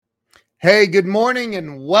Hey, good morning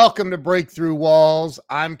and welcome to Breakthrough Walls.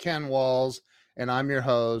 I'm Ken Walls and I'm your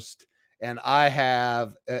host. And I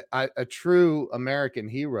have a true American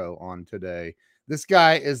hero on today. This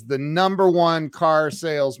guy is the number one car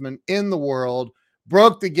salesman in the world,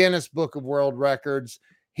 broke the Guinness Book of World Records.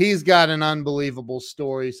 He's got an unbelievable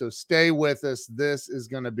story. So stay with us. This is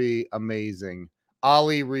going to be amazing.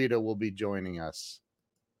 Ali Reda will be joining us.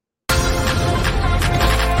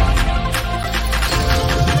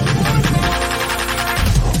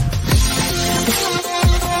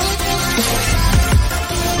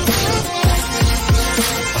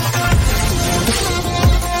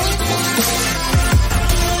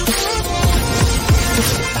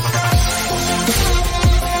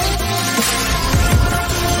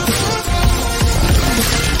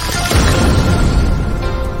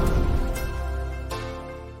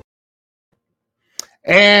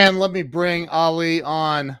 And let me bring Ali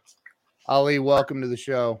on. Ali, welcome to the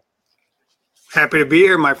show. Happy to be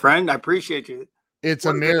here, my friend. I appreciate you. It's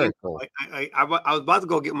a miracle. I was about to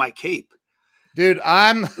go get my cape, dude.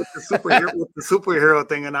 I'm with the superhero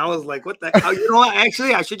thing, and I was like, "What the? You know what?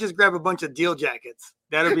 Actually, I should just grab a bunch of deal jackets.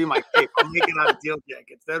 That'll be my cape. I'll make it out of deal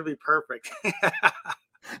jackets. That'll be perfect."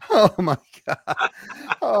 Oh my god!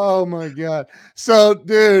 Oh my god! So,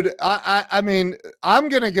 dude, I mean, I'm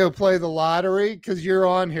gonna go play the lottery because you're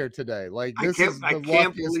on here today. Like, this is the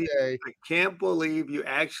luckiest day. I can't believe you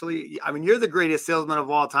actually. I mean, you're the greatest salesman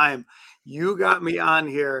of all time. You got me on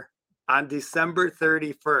here on December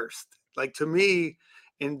 31st. Like, to me,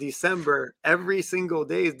 in December, every single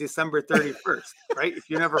day is December 31st, right? If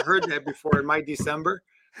you never heard that before, in my December,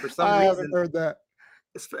 for some reason, I haven't heard that.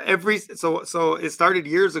 It's so it started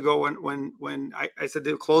years ago when I said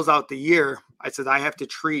to close out the year. I said I have to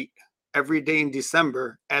treat every day in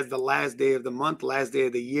December as the last day of the month, last day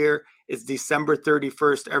of the year. It's December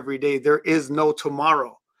 31st every day. There is no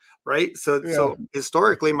tomorrow, right? So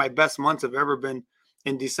historically, my best months have ever been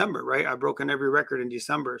in December, right? I've broken every record in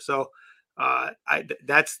December. So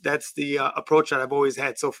that's the approach that I've always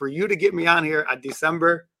had. So for you to get me on here at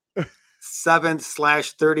December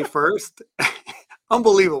 7/31st.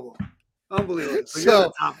 Unbelievable.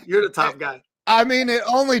 So you're the top guy. I mean, it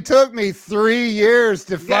only took me 3 years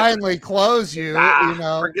to finally close you. You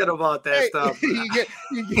know, forget about that stuff.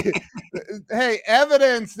 Hey,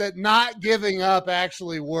 evidence that not giving up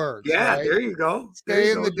actually works. Yeah, right? There you go.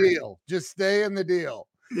 Stay in the deal. Just stay in the deal.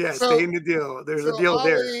 Yeah, stay in the deal. There's a deal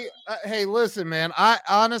there. Hey, listen, man. I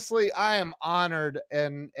am honored,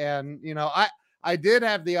 and you know, I did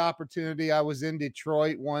have the opportunity. I was in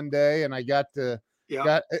Detroit one day, and I got to.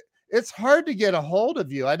 It's hard to get a hold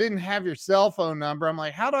of you. I didn't have your cell phone number. I'm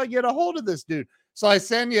like, how do I get a hold of this dude? So I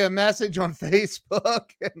send you a message on Facebook,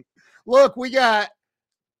 and look, we got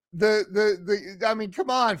I mean, come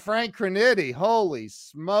on, Frank Cranitti. Holy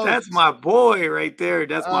smokes. That's my boy right there.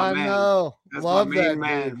 That's my man. Know. That's Love my main that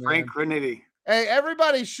man, dude, Frank Cranitti. Hey,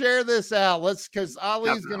 everybody share this out. Because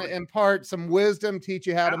Ali's going to impart some wisdom, teach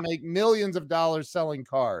you how to make millions of dollars selling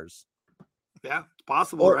cars. Yeah, it's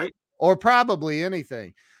possible, right? Or probably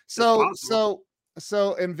anything. So,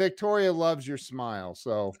 and Victoria loves your smile.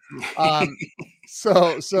 So,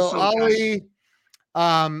 Ali,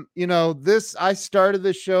 you know, I started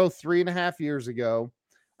this show 3.5 years ago.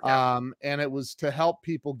 And it was to help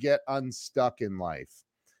people get unstuck in life,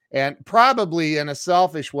 and probably in a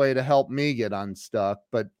selfish way to help me get unstuck.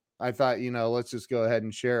 But I thought, you know, let's just go ahead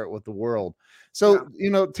and share it with the world. So, you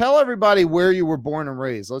know, tell everybody where you were born and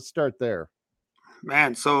raised. Let's start there.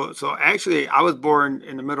 Man, so actually, I was born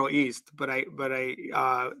in the Middle East, but I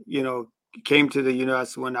you know, came to the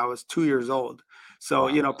U.S. when I was 2 years old. So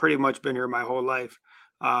you know, pretty much been here my whole life.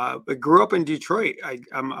 But grew up in Detroit.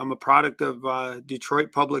 I'm a product of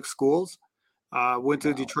Detroit public schools. Went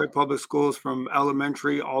to Detroit public schools from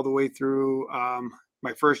elementary all the way through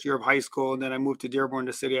my first year of high school, and then I moved to Dearborn,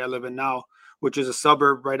 the city I live in now, which is a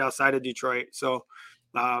suburb right outside of Detroit. So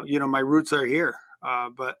you know, my roots are here.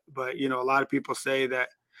 But you know, a lot of people say that,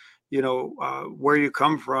 you know, where you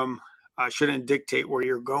come from shouldn't dictate where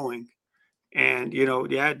you're going. And you know,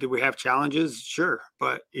 do we have challenges? Sure,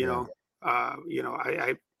 but you know,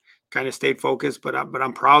 I kind of stayed focused. But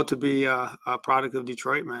I'm proud to be a product of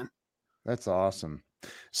Detroit, man. That's awesome.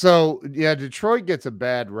 So yeah, Detroit gets a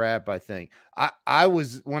bad rap. I think I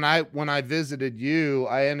was when I visited you,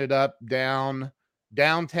 I ended up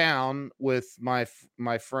downtown with my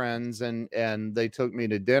friends, and they took me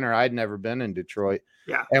to dinner. I'd never been in Detroit.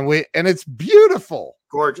 Yeah. And it's beautiful.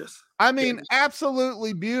 Gorgeous. I mean,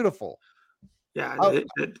 absolutely beautiful. Yeah, Oh,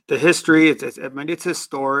 the history, I mean, it's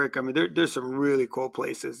historic. I mean, there's some really cool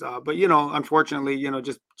places, but unfortunately,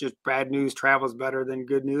 just bad news travels better than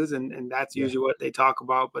good news, and that's yeah, usually what they talk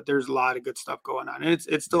about. But there's a lot of good stuff going on, and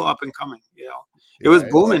it's still yeah, up and coming. It yeah. was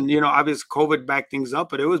booming. Obviously, COVID backed things up,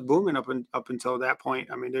 but it was booming up until that point.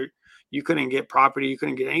 I mean, you couldn't get property, you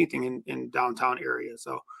couldn't get anything in downtown area,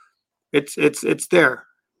 so it's there.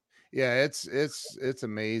 Yeah, it's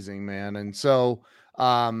amazing, man. And so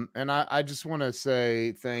and I just want to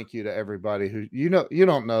say thank you to everybody who you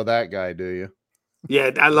don't know that guy, do you?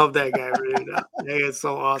 Yeah, I love that guy. Really, yeah, it's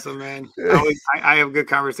so awesome, man. I have good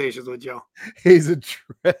conversations with Joe. He's a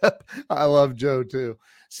trip. I love Joe too.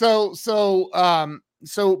 So so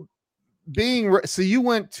you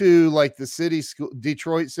went to like the city school,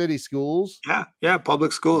 Detroit city schools? Yeah, yeah,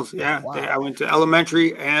 public schools. Yeah, I Wow. went to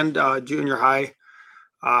elementary and junior high,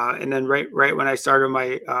 and then right when I started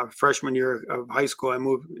my freshman year of high school, I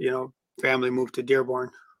moved. Family moved to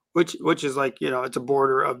Dearborn, which is like it's a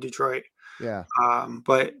border of Detroit. Yeah.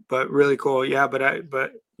 But really cool. Yeah,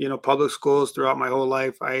 but public schools throughout my whole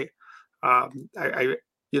life. I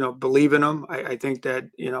believe in them. I think that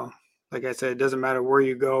like I said, it doesn't matter where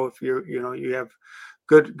you go if you have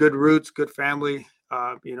good roots, good family.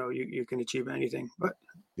 You can achieve anything. But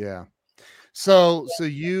Yeah. So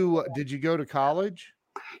you did you go to college?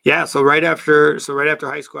 yeah, so right after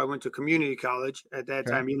high school, I went to community college. At that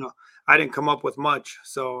Okay. time, I didn't come up with much,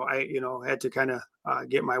 so I had to kind of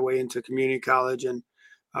get my way into community college, and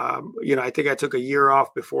I think I took a year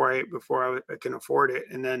off before I can afford it,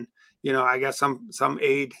 and then I got some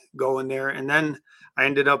aid going there, and then I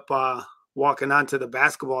ended up walking onto the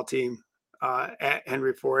basketball team at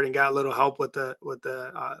Henry Ford and got a little help with the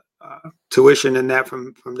tuition and that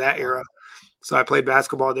from that era. Wow. So I played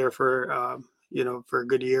basketball there for a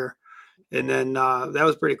good year, and then that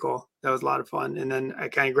was pretty cool. That was a lot of fun. And then I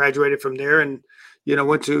kind of graduated from there, and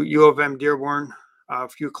went to U of M Dearborn, a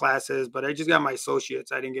few classes, but I just got my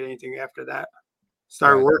associates. I didn't get anything after that.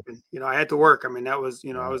 Started Gotcha. working. I had to work. I mean, that was I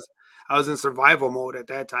Yeah. was I was in survival mode at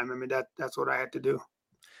that time. I mean, that's what I had to do.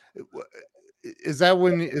 Is that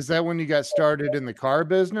when you got started in the car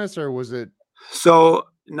business, or was it? So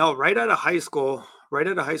no, right out of high school,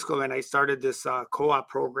 man, I started this co-op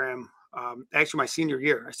program. Actually, my senior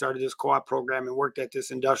year, I started this co-op program and worked at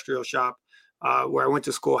this industrial shop where I went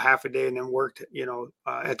to school half a day and then worked,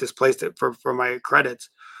 at this place for my credits.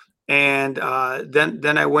 And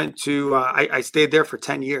then I went to I stayed there for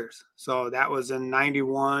 10 years. So that was in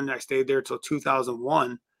 '91. I stayed there till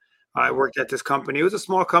 2001. I Wow. worked at this company. It was a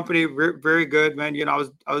small company, very good, man. I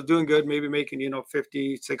was doing good, maybe making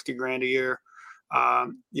 50, 60 grand a year.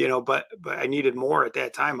 But I needed more at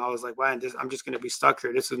that time. I was like, wow, I'm just going to be stuck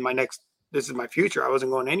here. This is my future. I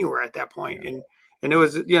wasn't going anywhere at that point. Yeah. And it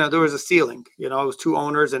was, there was a ceiling. It was two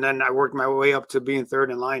owners, and then I worked my way up to being third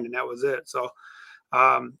in line, and that was it. So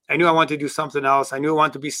I knew I wanted to do something else. I knew I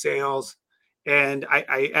wanted to be sales. And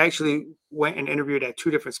I actually went and interviewed at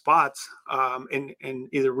two different spots in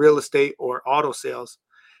either real estate or auto sales.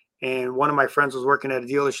 And one of my friends was working at a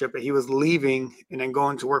dealership, and he was leaving and then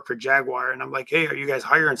going to work for Jaguar. And I'm like, hey, are you guys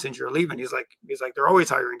hiring since you're leaving? He's like, they're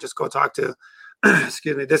always hiring. Just go talk to,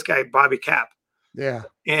 excuse me, this guy, Bobby Cap. Yeah.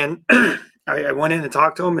 And I went in and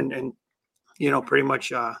talked to him, and pretty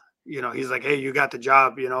much, he's like, hey, you got the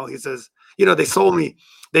job. He says, they sold me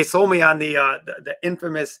on the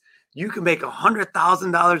infamous, you can make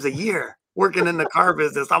 $100,000 a year working in the car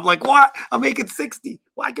business. I'm like, what? I'm making 60.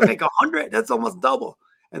 Well, I can make 100. That's almost double.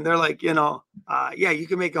 And they're like, yeah, you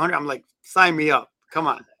can make 100. I'm like, sign me up. Come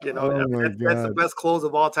on. Oh my That's the god. best close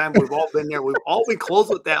of all time. We've all been there. We've all been closed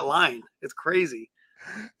with that line. It's crazy.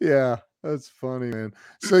 Yeah, that's funny, man.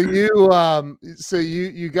 So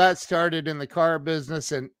you got started in the car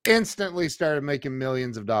business and instantly started making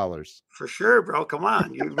millions of dollars. For sure, bro. Come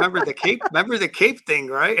on. You remember the cape? Remember the cape thing,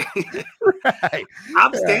 right? Right.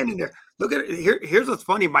 I'm Yeah. standing there. Look at it. Here's what's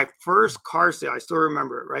funny. My first car sale, I still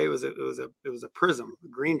remember it, right? It was a Prism, a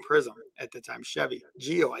green Prism at the time, Chevy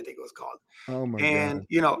Geo, I think it was called. Oh my And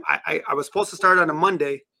god. I was supposed to start on a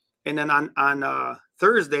Monday, and then on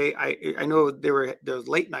Thursday, I know there was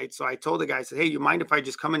late night, so I told the guy, I said, hey, you mind if I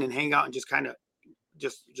just come in and hang out and just kind of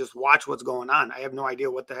just watch what's going on? I have no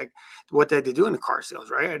idea what the heck what they had to do in the car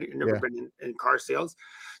sales, right? I'd never Yeah. been in car sales.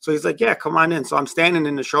 So he's like, yeah, come on in. So I'm standing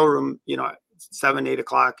in the showroom, 7, 8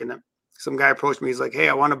 o'clock, and then some guy approached me. He's like, hey,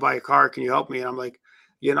 I want to buy a car. Can you help me? And I'm like,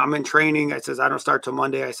 I'm in training. I says, I don't start till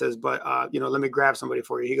Monday. I says, but let me grab somebody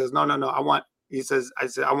for you. He goes, no, no, no. I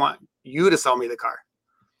said, I want you to sell me the car.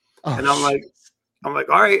 Oh And shit. I'm like,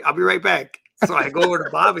 all right, I'll be right back. So I go over to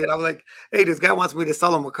Bobby and I'm like, hey, this guy wants me to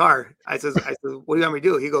sell him a car. I said, what do you want me to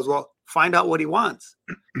do? He goes, well, find out what he wants.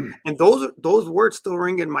 And those words still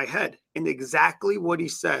ring in my head. And exactly what he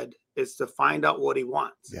said is to find out what he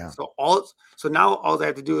wants. Yeah. So now all I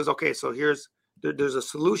have to do is, okay, so there's a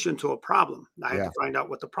solution to a problem. I had to find out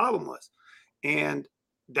what the problem was. And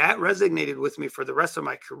that resonated with me for the rest of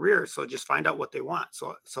my career. So just find out what they want.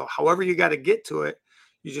 So however you got to get to it,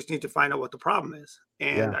 you just need to find out what the problem is.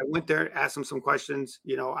 And I went there, asked him some questions.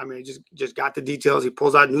 Just got the details. He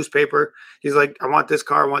pulls out a newspaper. He's like, I want this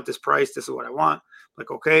car. I want this price. This is what I want. I'm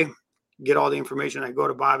like, okay, get all the information. I go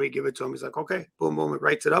to Bobby, give it to him. He's like, okay, boom, boom. He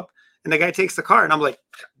writes it up. And the guy takes the car. And I'm like,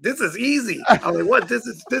 this is easy. I'm like, what? This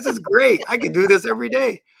is great. I can do this every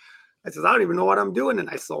day. I said, I don't even know what I'm doing. And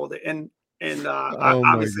I sold it. And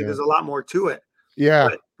obviously there's a lot more to it. Yeah.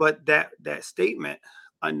 But that statement,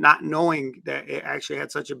 not knowing that it actually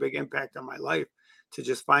had such a big impact on my life, to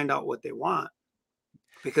just find out what they want,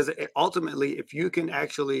 because ultimately, if you can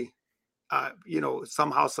actually,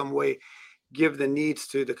 somehow, some way, give the needs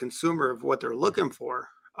to the consumer of what they're looking for,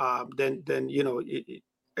 then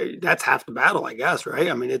that's half the battle, I guess, right?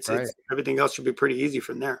 I mean, it's everything else should be pretty easy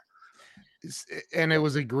from there. And it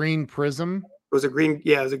was a green Prism. It was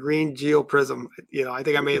a green Geo Prism. I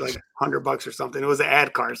think I made like $100 or something. It was an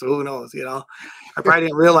ad car, so who knows? I probably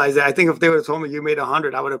didn't realize that. I think if they would have told me you made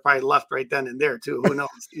 100, I would have probably left right then and there too. Who knows?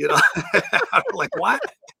 I'm like, what?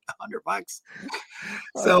 $100.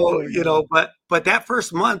 So but that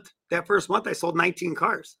first month, I sold 19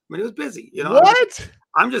 cars. I mean, it was busy. What?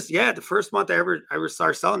 I'm just the first month I ever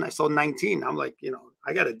started selling, I sold 19. I'm like,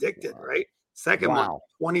 I got addicted, right? Second month,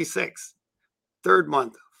 26. Third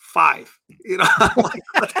month, 5. I'm like,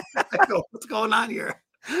 what's going on here?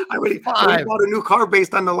 I already bought a new car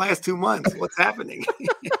based on the last 2 months. What's happening?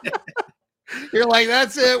 You're like,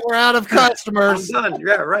 that's it. We're out of customers. I'm done.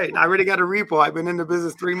 Yeah, right. I already got a repo. I've been in the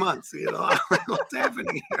business 3 months. What's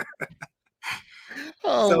happening here?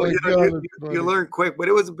 So you learn quick, but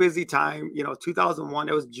it was a busy time. 2001.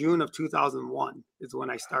 It was June of 2001 is when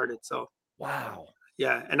I started. So wow.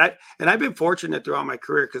 Yeah, and I've been fortunate throughout my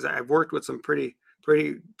career because I've worked with some pretty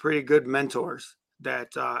good mentors that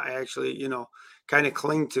I actually kind of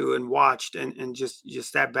cling to and watched and just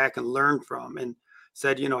sat back and learned from and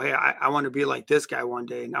said, hey, I want to be like this guy one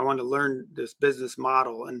day, and I want to learn this business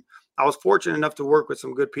model. And I was fortunate enough to work with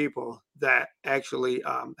some good people that actually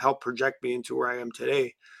helped project me into where I am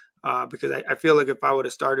today. Because I feel like if I would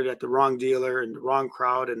have started at the wrong dealer and the wrong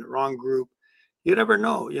crowd and the wrong group, you never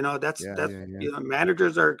know. That's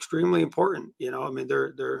managers are extremely important. I mean,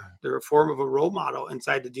 they're a form of a role model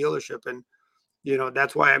inside the dealership, and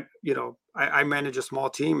that's why I manage a small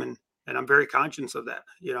team, and I'm very conscious of that.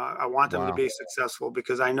 I want them to be successful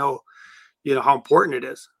because I know how important it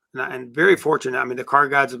is, and very fortunate. I mean, the car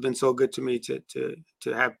gods have been so good to me to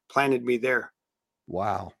have planted me there.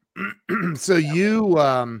 Wow. So you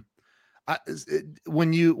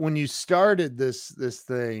when you started this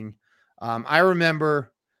thing, I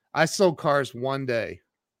remember I sold cars one day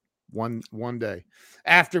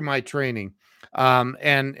after my training.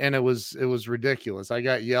 And it was ridiculous. I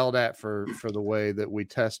got yelled at for the way that we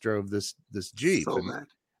test drove this Jeep. So bad.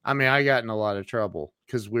 I mean, I got in a lot of trouble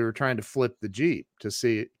because we were trying to flip the Jeep to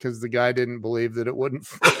see it because the guy didn't believe that it wouldn't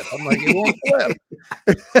flip. I'm like, it won't flip.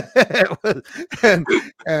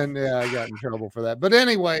 and I got in trouble for that. But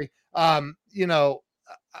anyway,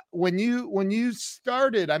 when you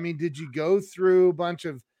started, I mean, did you go through a bunch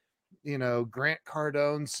of Grant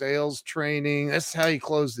Cardone sales training? That's how you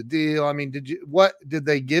close the deal. I mean, did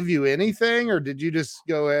they give you anything, or did you just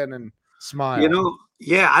go in and smile?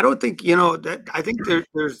 I don't think, that I think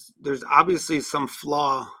there's obviously some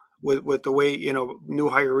flaw with the way, new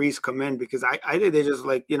hirees come in, because I think they just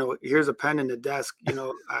like, here's a pen in the desk,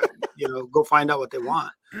 go find out what they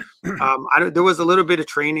want. There was a little bit of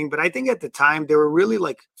training, but I think at the time they were really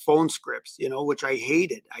like phone scripts, which I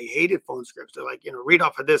hated. I hated phone scripts. They're like, read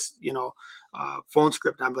off of this, phone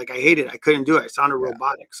script. And I'm like, I hate it. I couldn't do it. It sounded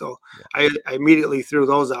robotic. So I immediately threw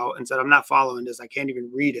those out and said, I'm not following this. I can't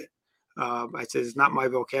even read it. I said, it's not my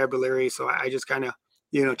vocabulary. So I just kind of,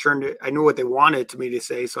 turned it. I knew what they wanted me to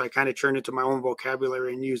say. So I kind of turned it to my own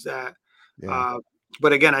vocabulary and used that. Yeah.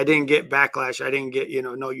 But again, I didn't get backlash. I didn't get,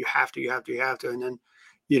 no, you have to. And then,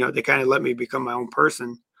 they kind of let me become my own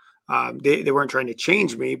person. They weren't trying to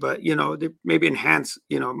change me, but, they maybe enhance,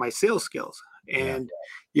 my sales skills. And,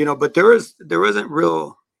 but there wasn't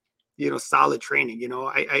real, solid training.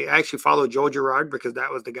 I actually followed Joe Girard because that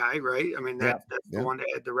was the guy, right? I mean, that's the one that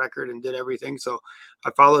had the record and did everything. So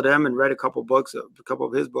I followed him and read a couple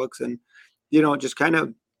of his books, and, just kind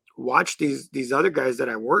of watched these other guys that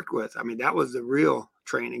I worked with. I mean, that was the real,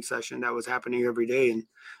 training session that was happening every day. And,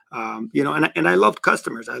 and I loved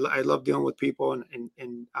customers. I loved dealing with people,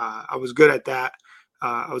 and I was good at that.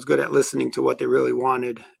 I was good at listening to what they really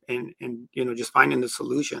wanted, and just finding the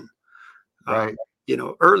solution. Right.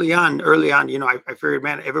 Early on, I figured,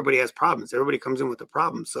 man, everybody has problems. Everybody comes in with a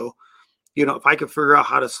problem. So, if I could figure out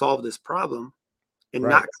how to solve this problem and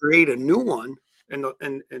Right. not create a new one, and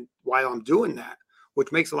while I'm doing that,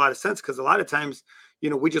 which makes a lot of sense, because a lot of times,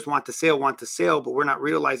 we just want the sale, but we're not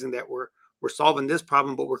realizing that we're solving this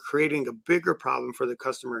problem, but we're creating a bigger problem for the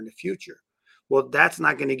customer in the future. Well, that's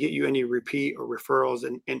not going to get you any repeat or referrals.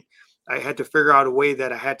 And I had to figure out a way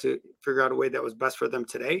that was best for them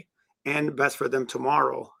today and best for them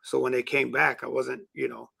tomorrow. So when they came back, I wasn't,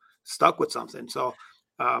 stuck with something. So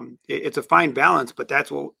it's a fine balance, but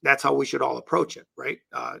that's how we should all approach it, right?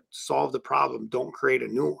 Solve the problem, don't create a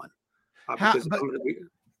new one, How, because but I'm going to be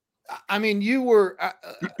I mean, you were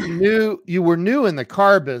new. You were new in the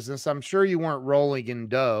car business. I'm sure you weren't rolling in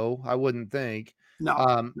dough. I wouldn't think. no,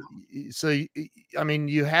 Um, no. I mean,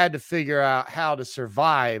 you had to figure out how to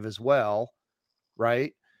survive as well,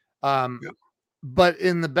 right? Um, Yep. but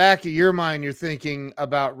in the back of your mind, you're thinking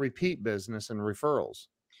about repeat business and referrals.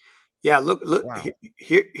 Yeah, look. Wow.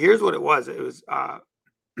 Here's what it was. It was.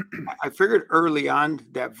 I figured early on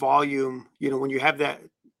that volume. When you have that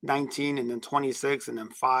 19 and then 26 and then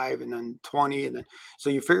 5 and then 20, and then so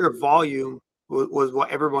you figure volume was what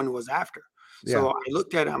everyone was after. Yeah. So I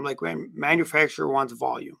looked at it. I'm like, man, manufacturer wants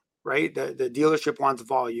volume, right? The dealership wants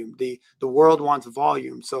volume. The world wants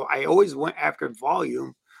volume. So I always went after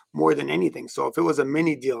volume more than anything. So if it was a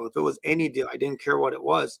mini deal, if it was any deal, I didn't care what it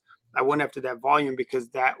was. I went after that volume, because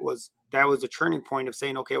that was a turning point of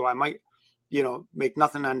saying, okay, well, I might, make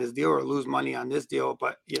nothing on this deal or lose money on this deal,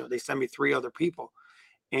 but they send me 3 other people,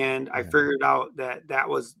 and I Yeah. figured out that that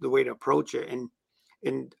was the way to approach it.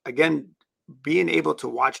 And again, being able to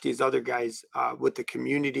watch these other guys with the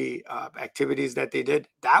community activities that they did,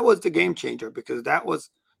 that was the game changer, because that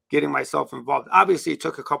was getting myself involved. Obviously, it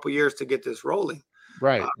took a couple years to get this rolling, uh,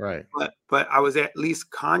 Right. Right. but I was at least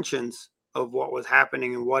conscious of what was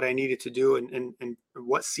happening and what I needed to do, and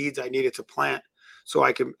what seeds I needed to plant, so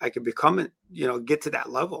I could become it, get to that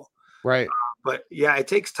level. Right. But yeah, it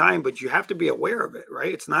takes time, but you have to be aware of it,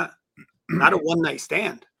 right? It's not a one night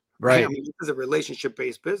stand, right? I Right. mean, this is a relationship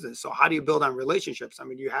based business. So how do you build on relationships? I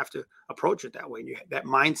mean, you have to approach it that way. That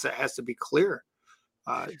mindset has to be clear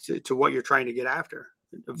to what you're trying to get after.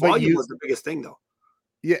 The But volume you, was the biggest thing, though.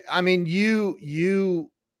 yeah, I mean, you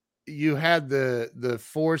had the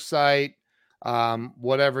foresight,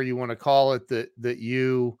 whatever you want to call it, that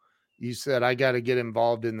you said, I got to get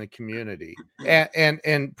involved in the community.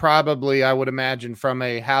 And probably I would imagine from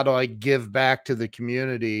a how do I give back to the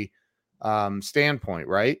community standpoint,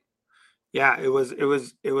 right? Yeah, it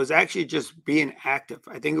was actually just being active.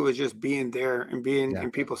 I think it was just being there and being Yeah.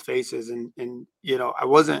 in people's faces, and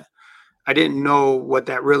I didn't know what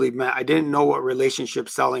that really meant. I didn't know what relationship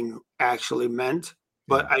selling actually meant,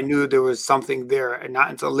 but Yeah. I knew there was something there. And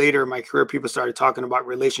not until later in my career, people started talking about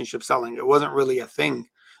relationship selling. It wasn't really a thing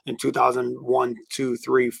in 2001, 2,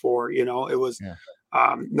 3, 4. It was,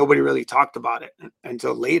 Yeah. nobody really talked about it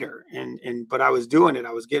until later. But I was doing it.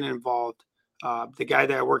 I was getting involved. The guy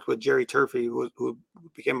that I worked with, Jerry Turfey, who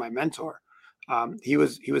became my mentor, he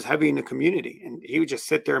was heavy in the community, and he would just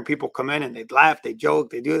sit there, and people come in and they'd laugh, they joke,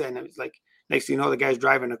 they do that, and it was like, next thing you know, the guy's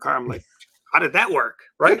driving a car. I'm like, how did that work?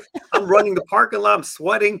 Right? I'm running the parking lot, I'm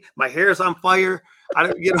sweating, my hair's on fire. I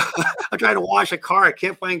don't, I'm trying to wash a car, I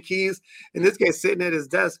can't find keys, and this guy's sitting at his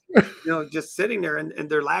desk, just sitting there, and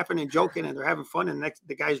they're laughing and joking and they're having fun, and next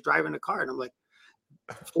the guy's driving a car, and I'm like,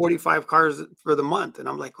 45 cars for the month, and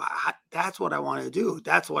I'm like, wow, that's what I want to do.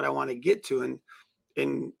 That's what I want to get to.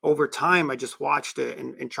 And over time, I just watched it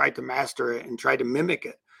and tried to master it and tried to mimic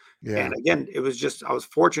it. And Yeah. again, it was just, I was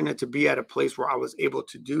fortunate to be at a place where I was able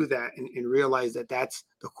to do that, and realize that that's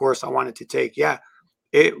the course I wanted to take. Yeah,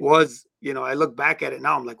 it was, I look back at it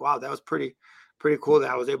now, I'm like, wow, that was pretty cool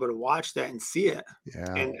that I was able to watch that and see it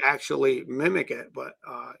Yeah. and actually mimic it. But,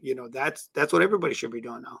 that's what everybody should be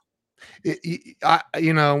doing now.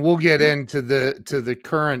 We'll get into the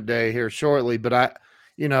current day here shortly, but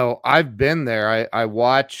I've been there. I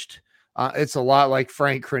watched. It's a lot like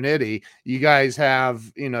Frank Cranitti. You guys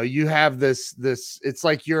have, you have this. It's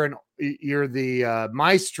like you're the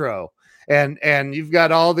maestro, and you've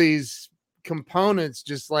got all these components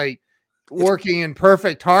just like It's working in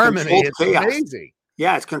perfect harmony. controlled It's chaos. amazing.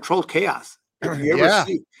 Yeah, it's controlled chaos. If you ever Yeah,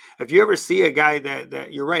 see, if you ever see a guy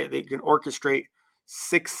that you're right, they can orchestrate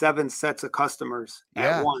 6, 7 sets of customers at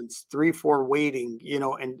yeah, once, 3, 4 waiting,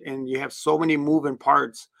 and you have so many moving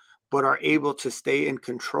parts, but are able to stay in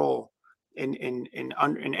control.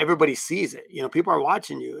 and everybody sees it. People are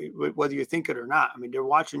watching you, whether you think it or not. I mean, they're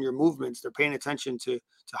watching your movements. They're paying attention to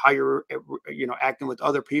how you're, acting with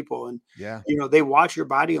other people, and Yeah. they watch your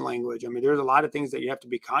body language. I mean, there's a lot of things that you have to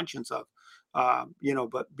be conscious of,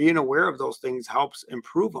 but being aware of those things helps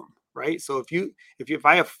improve them, right? So if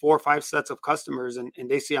I have 4 or 5 sets of customers, and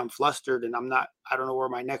they see I'm flustered and I don't know where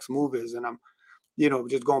my next move is, and I'm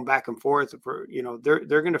just going back and forth for, they're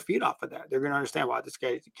going to feed off of that. They're going to understand, wow, this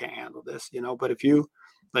guy can't handle this, but if you,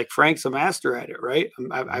 like Frank's a master at it, right?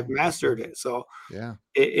 I've Yeah. mastered it. So Yeah.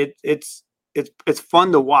 it's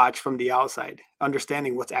fun to watch from the outside,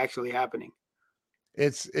 understanding what's actually happening.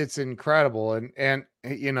 It's incredible. And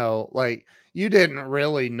like, you didn't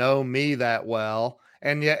really know me that well.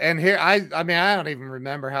 And yet, and here I mean, I don't even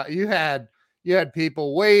remember how you had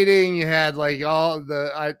people waiting, you had like you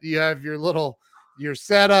have your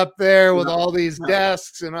setup there with Yeah. all these Yeah.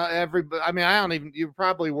 desks and everybody. I mean, I don't even, you're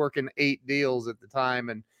probably working 8 deals at the time,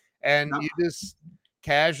 and Yeah. you just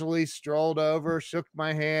casually strolled over, shook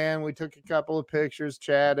my hand, we took a couple of pictures,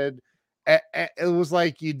 chatted. It was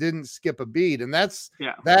like you didn't skip a beat, and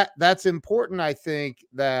Yeah. that's important. I think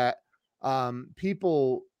that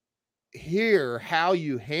people hear how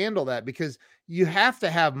you handle that, because you have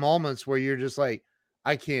to have moments where you're just like,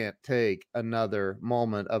 I can't take another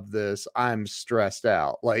moment of this. I'm stressed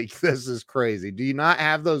out. Like, this is crazy. Do you not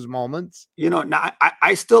have those moments? Now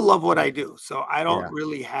I still love what I do, so I don't Yeah.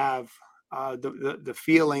 really have the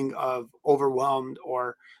feeling of overwhelmed,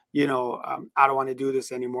 or I don't want to do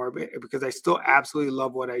this anymore, because I still absolutely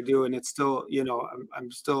love what I do, and it's still,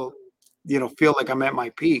 I'm still, feel like I'm at my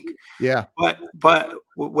peak. Yeah. But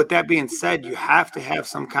with that being said, you have to have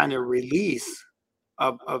some kind of release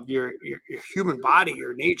of your human body,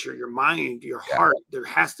 your nature, your mind, your Yeah. heart. There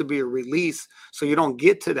has to be a release so you don't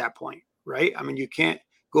get to that point, right? I mean, you can't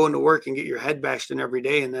go into work and get your head bashed in every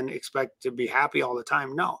day and then expect to be happy all the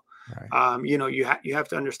time. No. Right. You have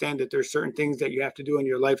to understand that there's certain things that you have to do in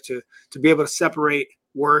your life to be able to separate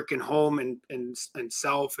work and home and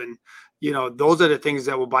self, and those are the things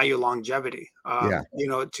that will buy you longevity, Yeah.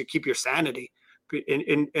 to keep your sanity.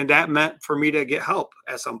 And that meant for me to get help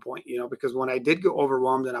at some point, because when I did get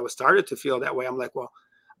overwhelmed and I was started to feel that way, I'm like, well,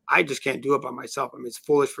 I just can't do it by myself. I mean, it's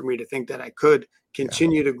foolish for me to think that I could Yeah.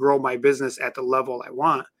 continue to grow my business at the level I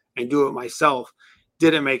want and do it myself.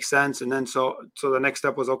 Didn't make sense. And then so the next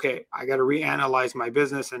step was, okay, I got to reanalyze my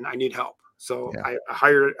business and I need help. So Yeah. I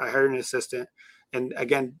hired an assistant. And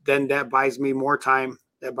again, then that buys me more time,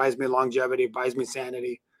 that buys me longevity, buys me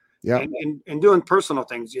sanity, Yeah. and doing personal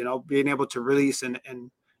things, being able to release and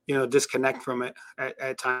disconnect from it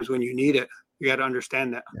at times when you need it. You got to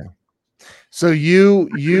understand that. Yeah. So you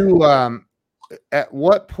at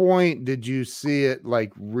what point did you see it,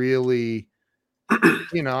 like, really, I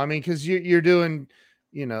mean, because you're doing,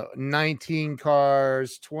 19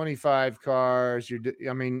 cars, 25 cars.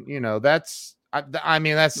 I mean, I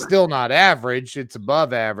mean, that's still not average. It's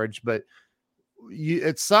above average, but you,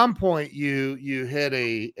 at some point, you hit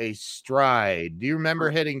a stride. Do you remember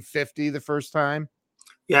Right. hitting 50 the first time?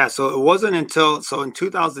 Yeah, so it wasn't until in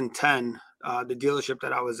 2010, the dealership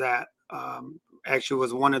that I was at, actually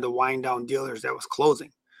was one of the wind down dealers that was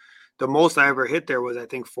closing. The most I ever hit there was, I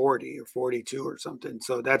think, 40 or 42 or something.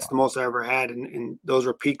 So that's the most I ever had, and those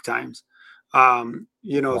were peak times. Wow.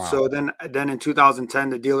 So then in 2010,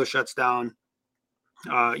 the dealer shuts down.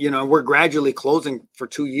 We're gradually closing for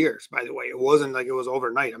 2 years, by the way. It wasn't like it was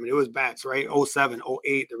overnight. I mean, it was bad, right? 07,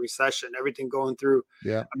 08, the recession, everything going through.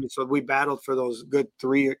 Yeah. I mean, so we battled for those good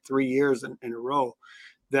three years in a row.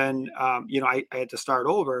 Then, I had to start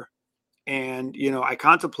over. And, I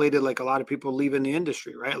contemplated, like a lot of people, leaving the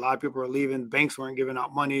industry, right? A lot of people were leaving. Banks weren't giving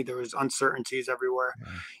out money. There was uncertainties everywhere.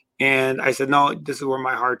 Yeah. And I said, no, this is where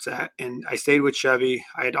my heart's at. And I stayed with Chevy.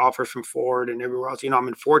 I had offers from Ford and everywhere else. I'm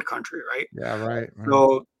in Ford country, right? Yeah. Right. Right.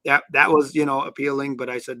 So that was, appealing, but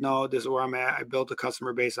I said, no, this is where I'm at. I built a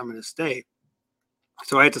customer base. I'm going to stay.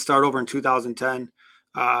 So I had to start over in 2010.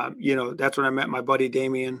 That's when I met my buddy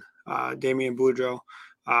Damian Boudreau,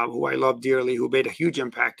 who I love dearly, who made a huge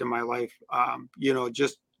impact in my life.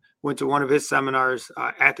 Just went to one of his seminars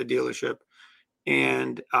at the dealership,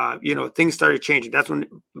 and things started changing. That's when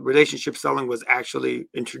relationship selling was actually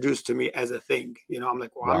introduced to me as a thing. I'm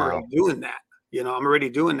like, well, I'm already Wow. doing that. I'm already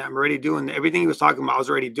doing that. I'm already doing everything he was talking about. I was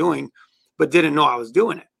already doing, but didn't know I was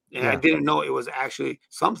doing it, and I Yeah. didn't know it was actually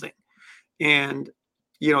something. And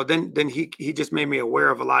then he just made me aware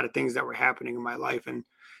of a lot of things that were happening in my life. And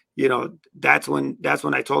that's when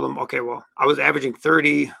I told him, okay, well, I was averaging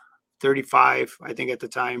 30, 35, I think, at the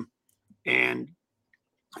time. And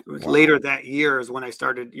it was Wow. later that year is when I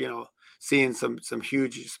started, seeing some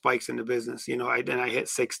huge spikes in the business. Then I hit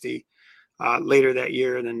 60. later that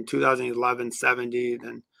year. And then 2011, 70,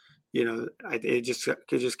 then, it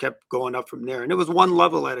just kept going up from there. And it was one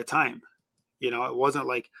level at a time. It wasn't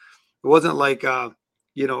like,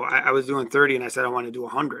 I was doing 30 and I said, I want to do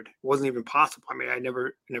 100. It wasn't even possible. I mean, I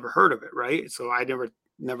never heard of it. Right. So I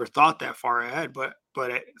never thought that far ahead, but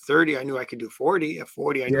at 30, I knew I could do 40. At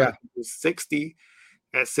 40, I knew I Yeah. could do 60.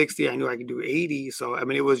 At 60, I knew I could do 80. So, I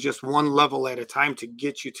mean, it was just one level at a time to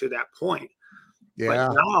get you to that point. But Yeah.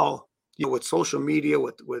 now, with social media,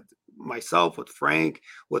 with myself, with Frank,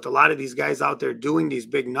 with a lot of these guys out there doing these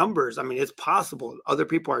big numbers, I mean, it's possible. Other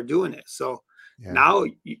people are doing it. So Yeah. now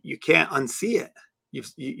you can't unsee it.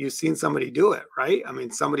 You've seen somebody do it, right? I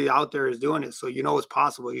mean, somebody out there is doing it. So it's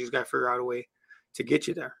possible. You just got to figure out a way to get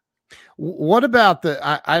you there. What about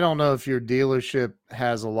I don't know if your dealership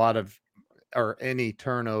has a lot of or any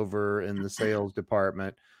turnover in the sales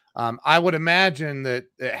department. I would imagine that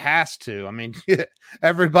it has to. I mean,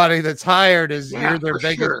 everybody that's hired you're Yeah, their for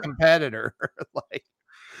biggest sure. competitor. Like,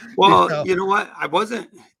 Well, you know what?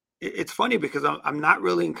 It's funny because I'm not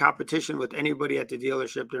really in competition with anybody at the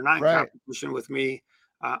dealership. They're not in right, competition with me.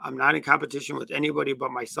 I'm not in competition with anybody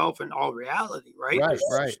but myself in all reality, right? right, There's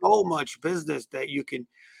right. so much business that you can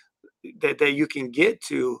get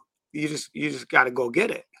to. You just got to go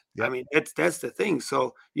get it. I Yep, mean, that's the thing.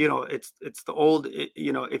 So, it's the old,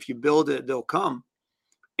 if you build it, they'll come.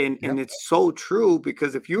 And yep, it's so true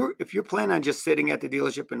because if you're planning on just sitting at the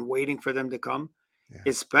dealership and waiting for them to come, yeah,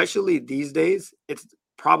 especially these days, it's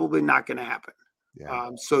probably not going to happen. yeah,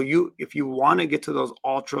 So if you want to get to those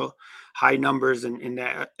ultra high numbers in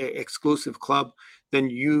that exclusive club, then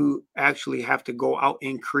you actually have to go out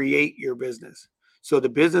and create your business. So the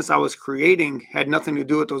business I was creating had nothing to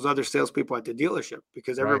do with those other salespeople at the dealership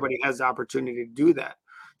because right. everybody has the opportunity to do that.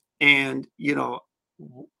 And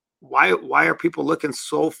why are people looking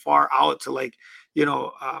so far out to, like,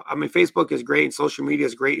 I mean, Facebook is great and social media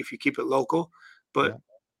is great if you keep it local, but Yeah,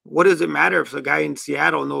 what does it matter if the guy in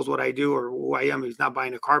Seattle knows what I do or who I am? He's not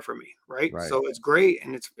buying a car from me, right? right. So it's great,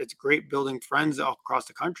 and it's great building friends all across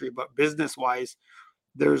the country. But business wise,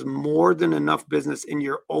 there's more than enough business in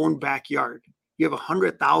your own backyard. You have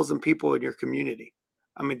 100,000 people in your community.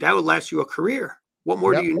 I mean, that would last you a career. What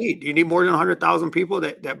more do Yep. you need? Do you need more than 100,000 people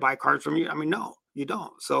that buy cars from you? I mean, no, you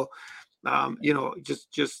don't. So,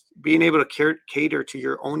 just being able to cater to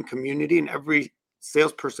your own community, and every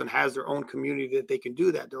salesperson has their own community that they can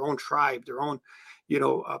do that, their own tribe, their own,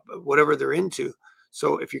 whatever they're into.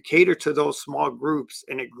 So if you cater to those small groups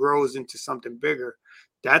and it grows into something bigger,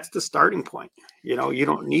 that's the starting point. You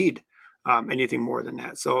don't need anything more than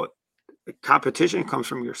that. So competition comes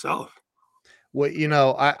from yourself.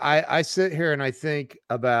 Well, I sit here and I think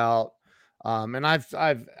about, and I've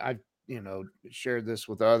shared this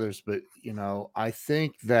with others, but I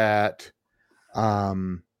think that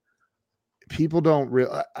um people don't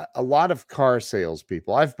real a lot of car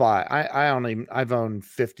salespeople. I've owned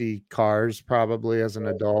 50 cars probably as an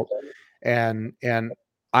adult, and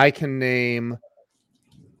I can name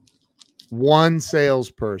one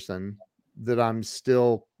salesperson that I'm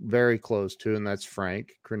still very close to, and that's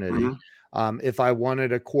Frank Cornetti. Mhm. If I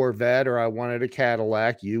wanted a Corvette or I wanted a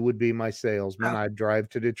Cadillac, you would be my salesman. Yeah. I'd drive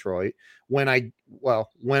to Detroit. When I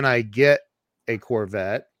get a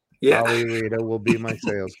Corvette, Yeah. Ali Reda will be my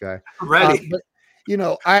sales guy. I'm ready. But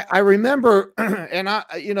I remember, and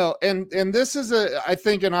and this is I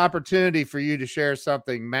think an opportunity for you to share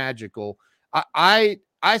something magical.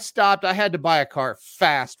 I stopped. I had to buy a car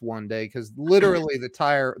fast one day because literally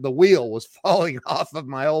the wheel was falling off of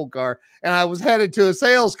my old car, and I was headed to a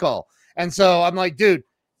sales call. And so I'm like, dude,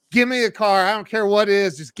 give me a car. I don't care what it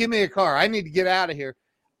is. Just give me a car. I need to get out of here.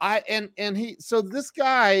 So this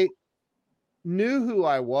guy knew who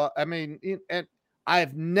I was. I mean, and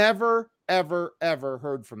I've never, ever, ever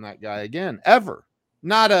heard from that guy again, ever.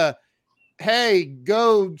 Not a, hey,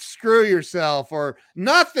 go screw yourself or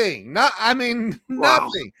nothing. I mean, Wow.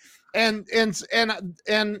 nothing. And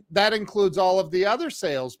that includes all of the other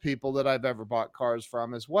salespeople that I've ever bought cars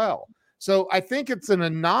from as well. So I think it's an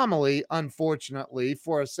anomaly, unfortunately,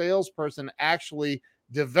 for a salesperson to actually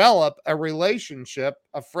develop a relationship,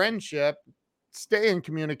 a friendship, stay in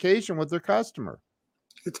communication with their customer.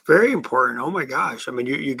 It's very important. Oh my gosh. I mean,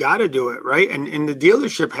 you got to do it, right? And the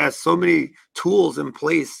dealership has so many tools in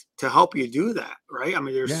place to help you do that, right? I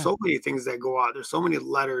mean, there's Yeah. so many things that go out. There's so many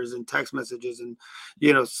letters and text messages and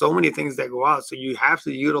so many things that go out. So you have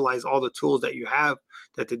to utilize all the tools that you have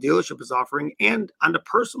that the dealership is offering and on the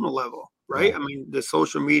personal level, right? Yeah. I mean, the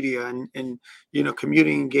social media and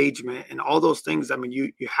community engagement and all those things. I mean,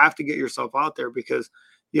 you have to get yourself out there because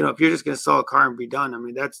if you're just going to sell a car and be done, I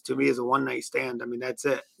mean, that's to me is a one night stand. I mean, that's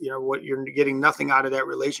it. What you're getting nothing out of that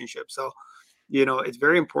relationship. So, it's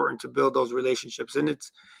very important to build those relationships. And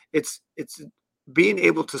it's being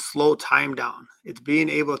able to slow time down. It's being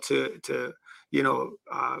able to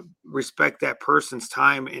respect that person's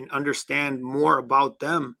time and understand more about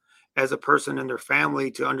them as a person and their family,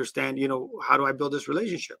 to understand, how do I build this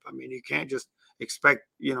relationship? I mean, you can't just expect,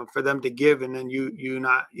 for them to give and then you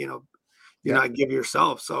not, you Yep. not give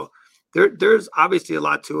yourself. So there's obviously a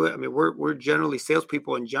lot to it. I mean, we're generally,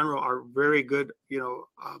 salespeople in general are very good,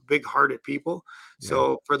 big-hearted people. Yeah.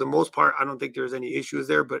 So for the most part, I don't think there's any issues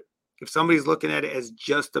there. But if somebody's looking at it as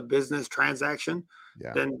just a business transaction,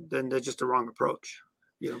 Yeah. then that's just the wrong approach,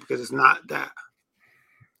 because it's not that.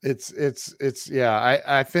 It's yeah,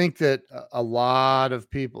 I think that a lot of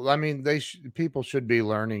people, I mean, people should be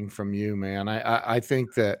learning from you, man. I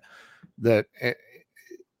think that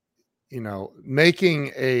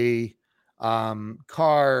making a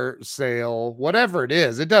car sale, whatever it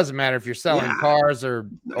is, it doesn't matter if you're selling Yeah, cars or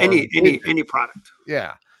any product,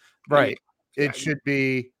 yeah, any right. yeah. It should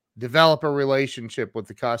be develop a relationship with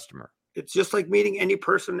the customer. It's just like meeting any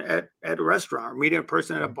person at a restaurant, or meeting a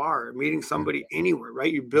person at a bar, or meeting Yeah. somebody anywhere,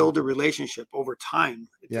 right? You build a relationship over time.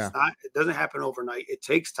 Yeah. It doesn't happen overnight. It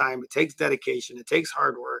takes time, it takes dedication, it takes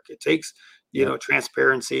hard work, it takes, Yep.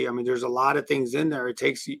 transparency. I mean, there's a lot of things in there. It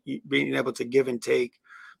takes being able to give and take.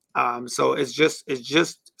 So it's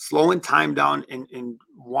just slowing time down and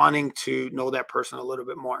wanting to know that person a little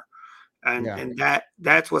bit more. and Yeah. and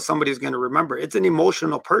that's what somebody's going to remember. It's an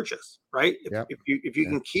emotional purchase, right? if, Yep. if you if you Yeah.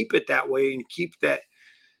 can keep it that way and keep that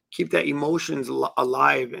emotions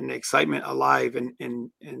alive and the excitement alive,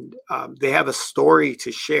 and they have a story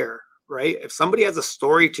to share, right? If somebody has a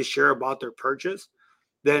story to share about their purchase,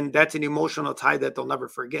 then that's an emotional tie that they'll never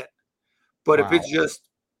forget. But if Wow. it's just,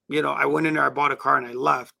 I went in there, I bought a car and I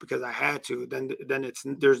left because I had to, then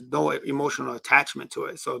there's no emotional attachment to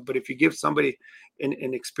it. So, but if you give somebody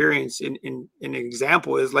an experience, in an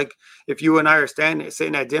example is like, if you and I are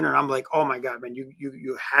sitting at dinner and I'm like, oh my God, man,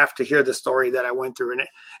 you have to hear the story that I went through.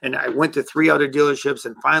 And I went to 3 other dealerships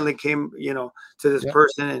and finally came, to this Yep.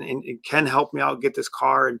 person, and Ken helped me out get this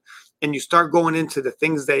car. And you start going into the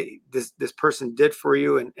things that this person did for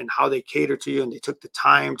you, and how they cater to you, and they took the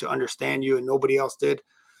time to understand you and nobody else did.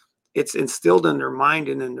 It's instilled in their mind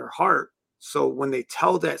and in their heart. So when they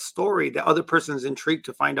tell that story, the other person's intrigued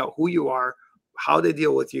to find out who you are, how they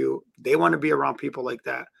deal with you. They want to be around people like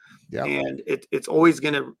that. Yep. And it's always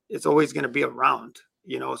gonna be around,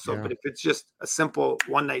 so. Yeah. But if it's just a simple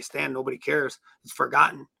one night stand, nobody cares. It's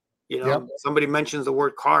forgotten. Yep. Somebody mentions the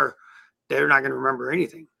word car, they're not going to remember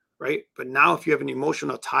anything, right? But now, if you have an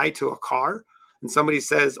emotional tie to a car, and somebody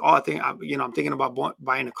says, "Oh, I'm thinking about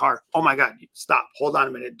buying a car." Oh my God, stop! Hold on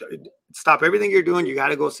a minute. Stop everything you're doing. You got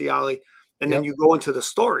to go see Ali, and then Yep. you go into the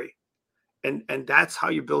story, and that's how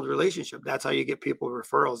you build relationship. That's how you get people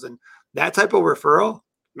referrals, and that type of referral,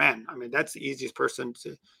 man. I mean, that's the easiest person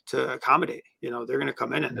to accommodate. They're going to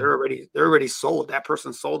come in and Yeah. they're already sold. That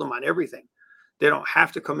person sold them on everything. They don't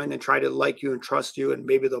have to come in and try to like you and trust you, and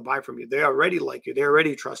maybe they'll buy from you. They already like you. They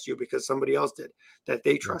already trust you because somebody else did that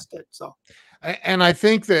they Yeah. trusted. So And I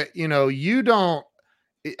think that, you don't,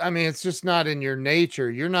 I mean, it's just not in your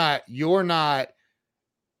nature. You're not,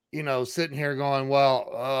 sitting here going, well,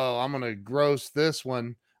 oh, I'm going to gross this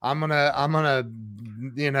one. I'm going to,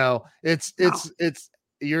 no,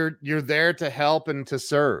 you're there to help and to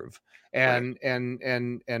serve right.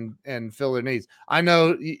 and fill their needs. I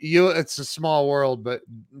know it's a small world, but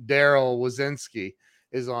Daryl Wazinski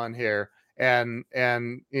is on here, and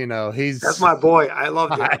That's he's my boy. I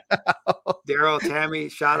love I Daryl. Daryl, Tammy,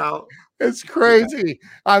 shout out. it's Yeah. crazy.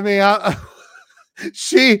 I mean,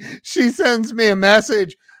 she sends me a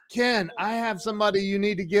message. Ken, I have somebody you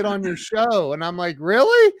need to get on your show. And I'm like,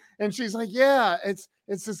 really? And she's like, yeah, it's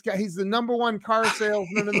this guy. He's the number one car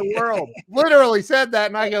salesman in the world. Literally said that.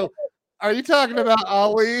 And I go, are you talking about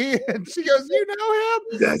Ali? And she goes, you know him?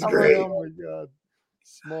 That's I'm like, great. oh my God.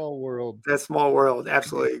 Small world. That small world.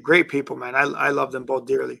 Absolutely. Great people, man. I love them both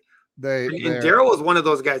dearly. And They're Daryl was one of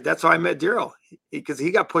those guys. That's how I met Daryl, because he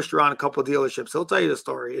got pushed around a couple of dealerships. He'll tell you the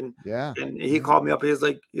story. And yeah. and he Yeah. called me up. He's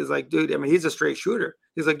like, dude. I mean, he's a straight shooter.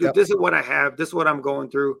 He's like, dude, Yep. this is what I have. This is what I'm going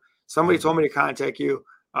through. Somebody Yeah. told me to contact you.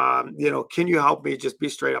 Can you help me? Just be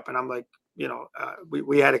straight up. And I'm like,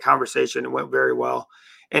 we had a conversation. It went very well.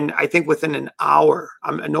 And I think within an hour,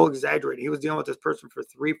 I'm no exaggerating, he was dealing with this person for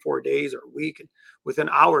 3-4 days or a week, and within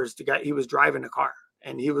hours, the guy, he was driving a car,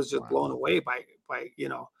 and he was just Wow. blown away by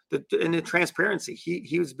the transparency.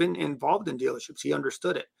 He's been involved in dealerships. He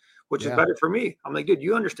understood it, which is Yeah. better for me. I'm like, dude,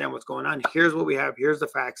 you understand what's going on. Here's what we have. Here's the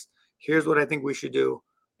facts. Here's what I think we should do,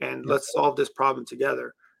 and Yep. let's solve this problem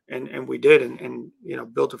together. And we did, and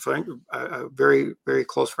built a very very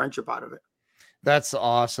close friendship out of it. That's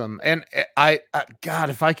awesome. And God,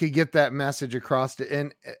 if I could get that message across to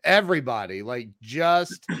and everybody, like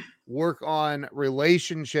just work on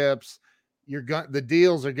relationships. The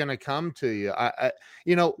deals are going to come to you.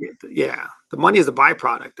 You know, Yeah, the money is a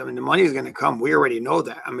byproduct. I mean, the money is going to come. We already know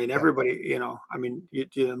that. I mean, yeah, everybody, I mean,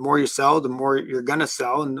 the more you sell, the more you're going to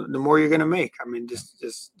sell, and the more you're going to make. I mean,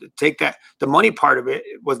 just take that. The money part of it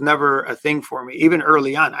was never a thing for me. Even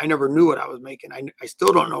early on, I never knew what I was making. I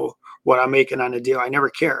still don't know what I'm making on a deal. I never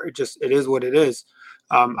care. It is what it is.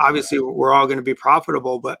 Obviously, we're all going to be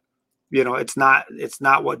profitable, but it's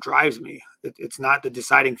not what drives me. It's not the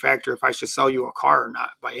deciding factor if I should sell you a car or not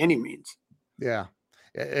by any means. yeah.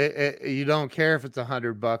 You don't care if it's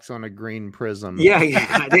 $100 on a green prism. Yeah,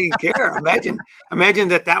 I didn't care. Imagine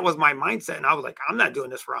that was my mindset, and I was like, I'm not doing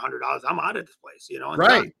this for $100. I'm out of this place, and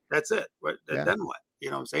Right. done. That's it. Yeah. Then what? You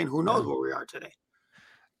know what I'm saying? Who knows where we are today?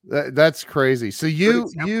 That's crazy. So you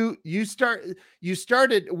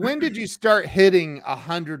started, when did you start hitting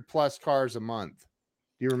 100+ cars a month?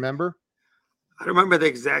 Do you remember? I don't remember the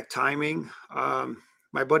exact timing.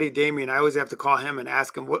 My buddy Damien, I always have to call him and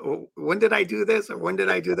ask him, when did I do this or when did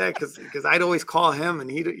I do that? Because I'd always call him,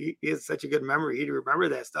 and he has such a good memory. He'd remember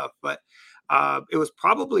that stuff. But it was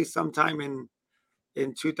probably sometime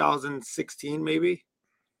in 2016, maybe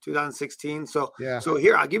 2016. So Yeah. so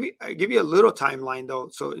here I give you a little timeline though.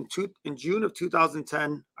 So in June of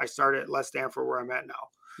 2010, I started at Les Stanford where I'm at now.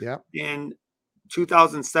 Yeah. In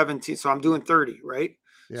 2017, so I'm doing 30, right?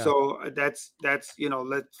 Yeah. So that's let's figure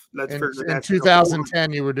In that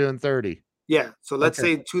 2010, you were doing 30. yeah. So let's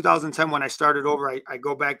Okay. say 2010 when I started over, I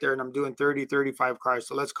go back there and I'm doing 30, 35 cars.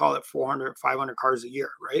 So let's call it 400, 500 cars a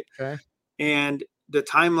year, right? Okay. And the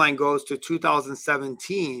timeline goes to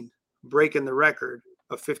 2017, breaking the record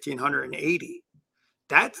of 1,580.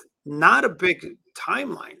 That's not a big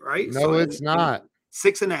timeline, right? No, So it's in not.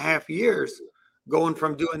 6.5 years, going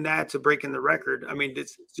from doing that to breaking the record, I mean,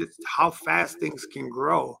 it's just how fast things can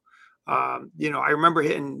grow. I remember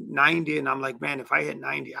hitting 90, and I'm like, man, if I hit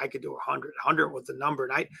 90, I could do 100. 100 was the number,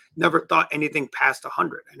 and I never thought anything past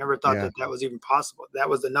 100. I never thought Yeah. that was even possible. That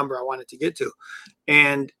was the number I wanted to get to,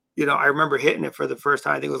 and I remember hitting it for the first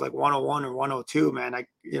time. I think it was like 101 or 102. Man, I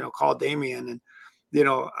called Damien, and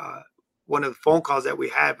one of the phone calls that we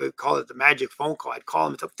had, we call it the magic phone call. I'd call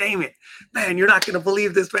him and say, Damien, man, you're not going to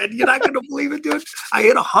believe this, man. You're not going to believe it, dude. I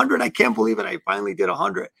hit 100. I can't believe it. I finally did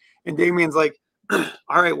 100. And Damien's like,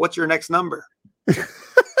 all right, what's your next number? And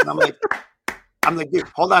I'm like, dude,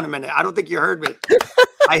 hold on a minute. I don't think you heard me.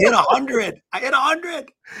 I hit 100. I hit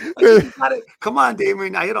 100. Come on,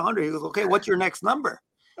 Damien. I hit 100. He goes, okay, what's your next number?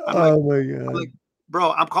 My God. I'm like,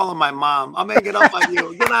 bro, I'm calling my mom. I'm hanging up on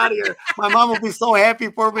you. Get out of here. My mom will be so happy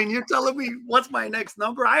for me. And you're telling me what's my next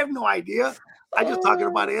number? I have no idea. I just talking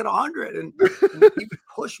about it at 100. And he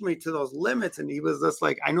pushed me to those limits. And he was just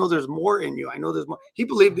like, I know there's more in you. I know there's more. He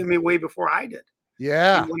believed in me way before I did.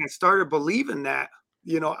 Yeah. And when I started believing that,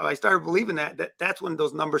 that's when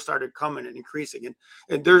those numbers started coming and increasing.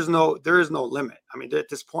 And there is no limit. I mean, at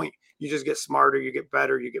this point, you just get smarter, you get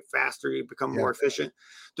better, you get faster, you become more efficient.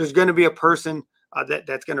 There's going to be a person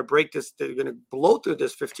that's going to break this, they're going to blow through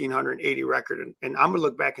this 1,580 record. And I'm going to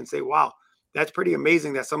look back and say, wow, that's pretty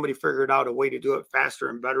amazing that somebody figured out a way to do it faster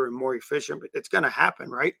and better and more efficient, but it's going to happen.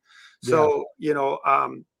 Right. So,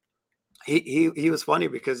 he was funny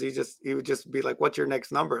because he would just be like, what's your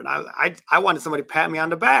next number? And I wanted somebody to pat me on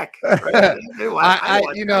the back. Right? I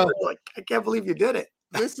can't believe you did it.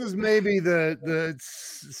 This is maybe the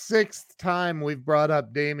sixth time we've brought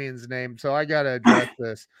up Damien's name. So I got to address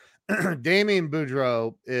this. Damien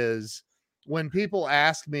Boudreau is, when people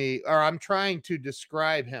ask me, or I'm trying to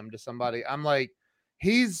describe him to somebody, I'm like,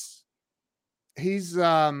 he's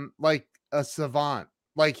like a savant.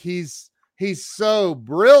 Like he's so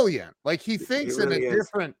brilliant. Like he thinks he really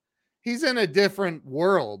he's in a different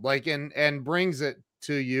world, like, and brings it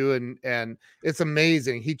to you. And it's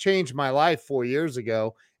amazing. He changed my life 4 years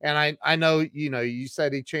ago. And I know, you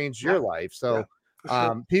said he changed your life. So sure.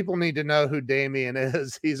 People need to know who Damien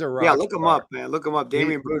is. He's a rock star. Look him up, man. Look him up.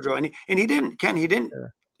 Damien Boudreau. And he didn't, Ken, he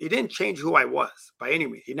didn't change who I was by any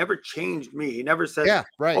means. He never changed me. He never said,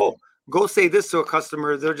 oh, go say this to a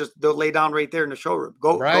customer. They'll lay down right there in the showroom.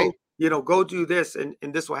 Go do this and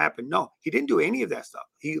this will happen. No, he didn't do any of that stuff.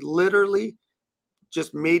 He literally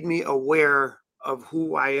just made me aware of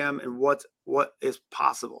who I am and what is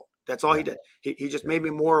possible. That's all he did. He just made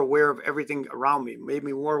me more aware of everything around me, made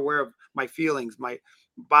me more aware of my feelings, my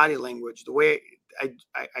body language, the way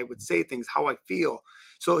I would say things, how I feel.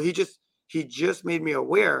 So he just made me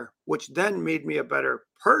aware, which then made me a better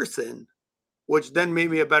person, which then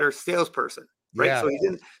made me a better salesperson. right? Yeah.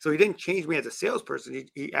 So he didn't change me as a salesperson.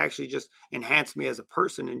 He actually just enhanced me as a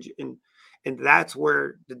person, and that's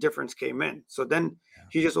where the difference came in. So then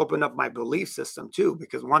he just opened up my belief system too,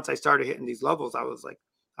 because once I started hitting these levels, I was like,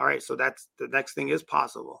 all right, so that's the next thing is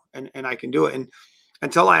possible, and I can do it. And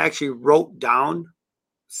until I actually wrote down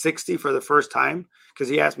 60 for the first time, because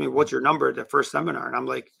he asked me, what's your number at the first seminar? And I'm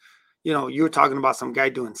like, you were talking about some guy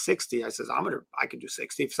doing 60. I says, I can do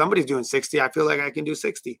 60. If somebody's doing 60, I feel like I can do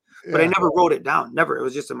 60. But I Yeah. never wrote it down. Never. It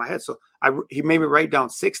was just in my head. So he made me write down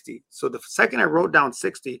 60. So the second I wrote down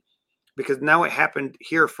 60, because now it happened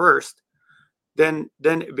here first, then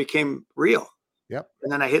it became real. Yep.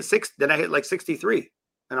 And then I hit like 63.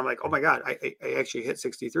 And I'm like, oh my God, I actually hit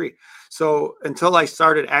 63. So until I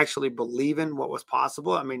started actually believing what was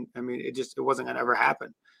possible, I mean, it wasn't gonna ever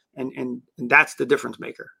happen. And that's the difference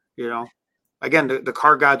maker, Again, the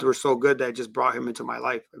car gods were so good that I just brought him into my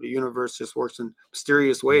life. The universe just works in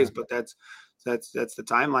mysterious ways, but that's the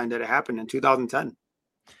timeline that it happened in 2010.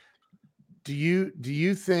 Do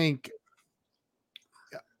you think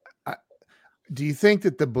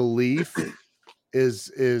that the belief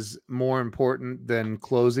is more important than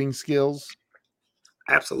closing skills?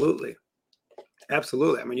 Absolutely.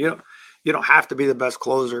 Absolutely. I mean, you don't have to be the best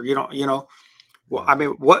closer. Well, I mean,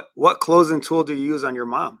 what closing tool do you use on your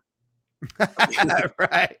mom?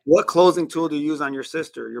 Right. What closing tool do you use on your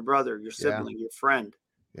sister, your brother, your sibling, your friend?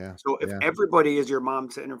 Yeah. So if Yeah. everybody is your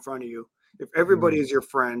mom sitting in front of you, if everybody is your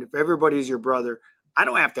friend, if everybody is your brother, I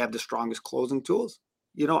don't have to have the strongest closing tools.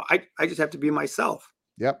 I just have to be myself.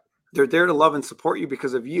 Yep. They're there to love and support you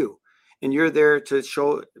because of you, and you're there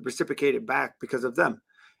to reciprocate it back because of them.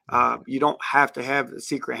 You don't have to have a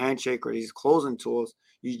secret handshake or these closing tools.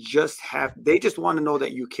 They just want to know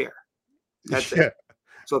that you care. That's it.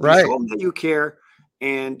 So if you show them that you care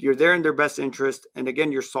and you're there in their best interest, and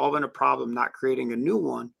again, you're solving a problem, not creating a new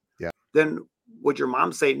one, then would your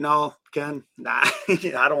mom say, no, Ken, nah,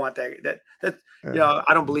 I don't want that.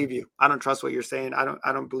 I don't believe you. I don't trust what you're saying. I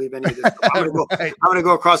don't believe any of this. I'm gonna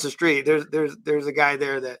go across the street. There's a guy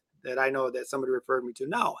there that I know that somebody referred me to.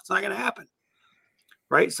 No, it's not gonna happen.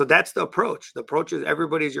 Right. So that's the approach. The approach is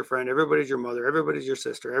everybody's your friend, everybody's your mother, everybody's your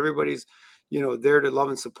sister, everybody's, there to love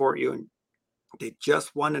and support you. And they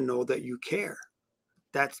just want to know that you care.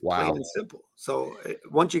 That's plain and simple. So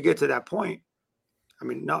once you get to that point, I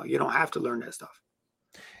mean, no, you don't have to learn that stuff.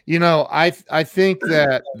 I think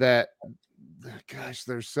that gosh,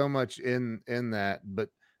 there's so much in that, but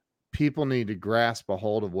people need to grasp a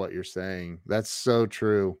hold of what you're saying. That's so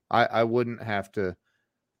true. I wouldn't have to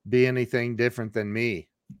be anything different than me.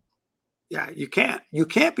 Yeah, you can't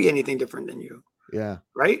be anything different than you. Yeah.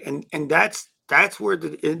 Right. And that's where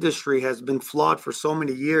the industry has been flawed for so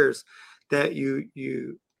many years, that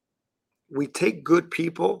we take good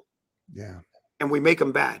people and we make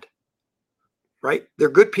them bad. Right. They're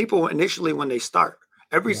good people initially when they start.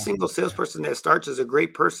 Every single salesperson that starts is a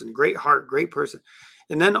great person, great heart, great person.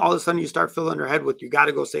 And then all of a sudden you start filling their head with, you got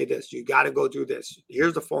to go say this, you got to go do this.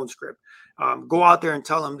 Here's the phone script. Go out there and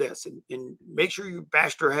tell them this, and make sure you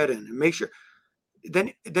bash their head in, and make sure.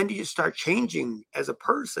 Then you start changing as a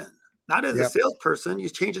person, not as a salesperson. You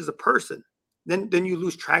change as a person. Then you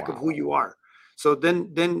lose track of who you are. So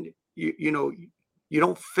then you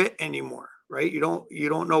don't fit anymore, right? You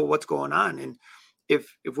don't know what's going on. And if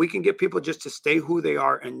we can get people just to stay who they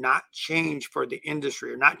are and not change for the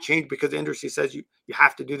industry, or not change because the industry says you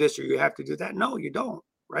have to do this or you have to do that. No, you don't,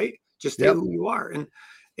 right? Just stay who you are.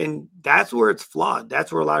 And that's where it's flawed.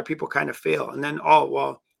 That's where a lot of people kind of fail. And then, oh,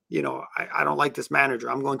 well, I don't like this manager,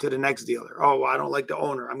 I'm going to the next dealer. Oh, well, I don't like the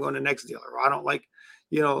owner, I'm going to the next dealer. Or I don't like,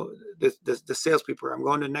 the salespeople, I'm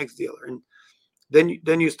going to the next dealer. And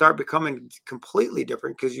then you start becoming completely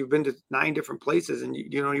different because you've been to 9 different places and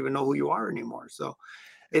you don't even know who you are anymore. So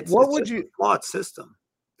it's a flawed system.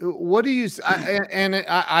 What do you,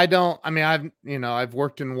 I don't, I mean, I've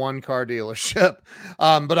worked in one car dealership,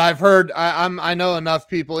 but I've heard, I know enough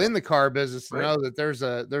people in the car business to know that there's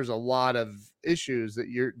a lot of issues that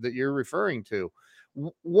you're referring to.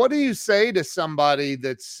 What do you say to somebody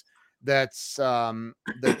that's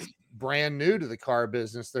brand new to the car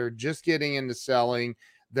business? They're just getting into selling.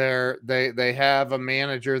 They have a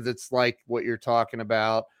manager that's like what you're talking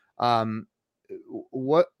about.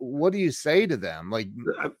 What do you say to them? Like,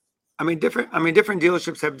 different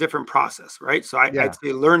dealerships have different process, right? So I'd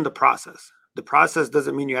say learn the process. The process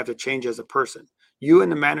doesn't mean you have to change as a person. You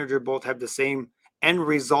and the manager both have the same end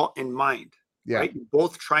result in mind, right? You're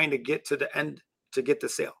both trying to get to the end to get the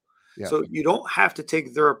sale. So you don't have to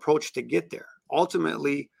take their approach to get there.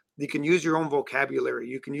 Ultimately, you can use your own vocabulary.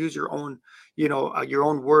 You can use your own, your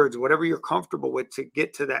own words, whatever you're comfortable with to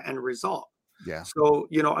get to that end result. Yeah. So,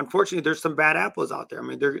 unfortunately, there's some bad apples out there. I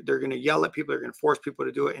mean, they're going to yell at people. They're going to force people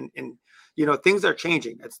to do it. And, things are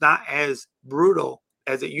changing. It's not as brutal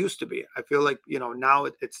as it used to be. I feel like, now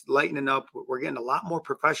it's lightening up. We're getting a lot more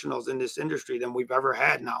professionals in this industry than we've ever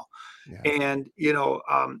had now. Yeah. And,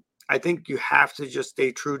 I think you have to just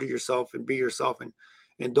stay true to yourself and be yourself, and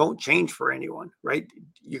don't change for anyone, right?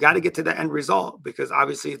 You got to get to the end result, because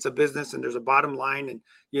obviously it's a business and there's a bottom line, and,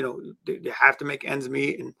 they have to make ends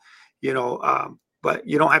meet, and, but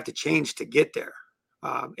you don't have to change to get there.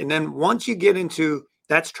 And then once you get into,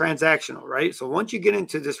 that's transactional, right? So once you get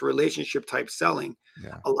into this relationship type selling,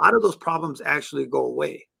 Yeah. a lot of those problems actually go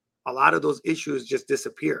away. A lot of those issues just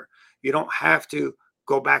disappear. You don't have to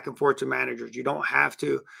go back and forth to managers. You don't have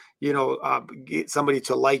to, get somebody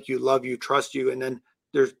to like you, love you, trust you, and then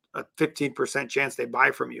there's a 15% chance they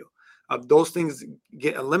buy from you. Those things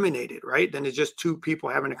get eliminated, right? Then it's just two people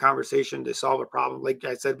having a conversation to solve a problem. Like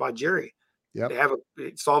I said about Jerry, Yep.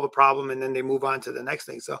 they solve a problem and then they move on to the next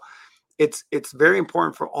thing. So it's very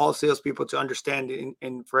important for all salespeople to understand,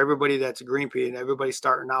 and for everybody that's a green pea and everybody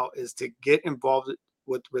starting out, is to get involved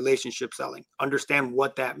with relationship selling. Understand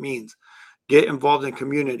what that means. Get involved in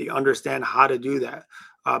community. Understand how to do that.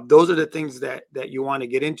 Those are the things that you want to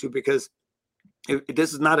get into, because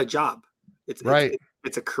this is not a job. It's Right.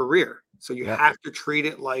 it's a career. So you Yep. have to treat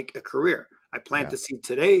it like a career. I plant Yeah. the seed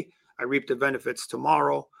today. I reap the benefits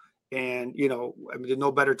tomorrow. And I mean, there's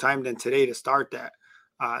no better time than today to start that.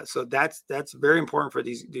 So that's very important for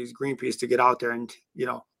these green peas to get out there and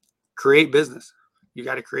create business. You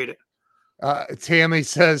got to create it. Tammy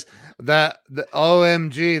says that the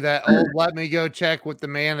OMG, that old let me go check with the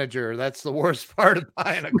manager. That's the worst part of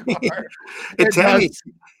buying a car. And It does.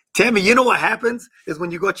 Tammy, you know what happens is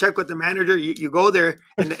when you go check with the manager, you go there,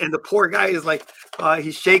 and the poor guy is like,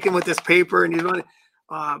 he's shaking with this paper, and he's running,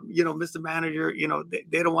 Mr. Manager,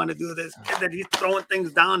 they don't want to do this, and then he's throwing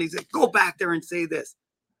things down. He's like, go back there and say this.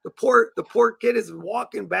 The poor kid is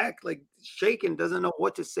walking back like shaking, doesn't know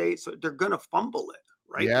what to say, so they're gonna fumble it,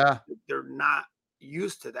 right? Yeah. They're not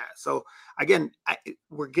used to that. So again,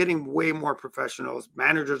 we're getting way more professionals.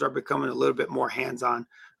 Managers are becoming a little bit more hands-on.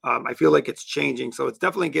 I feel like it's changing, so it's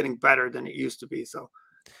definitely getting better than it used to be. So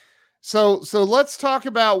let's talk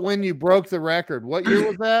about when you broke the record. What year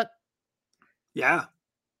was that? Yeah,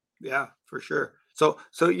 for sure. So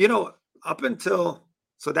up until,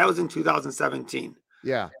 so that was in 2017.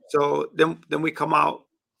 Yeah. So then we come out,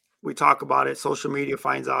 we talk about it. Social media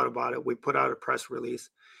finds out about it. We put out a press release,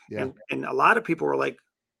 Yeah. and a lot of people were like,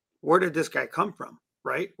 "Where did this guy come from?"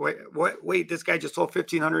 Right? Wait, this guy just sold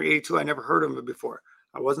 1,582. I never heard of him before.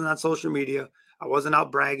 I wasn't on social media. I wasn't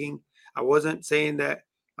out bragging. I wasn't saying that.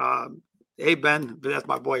 Hey Ben, that's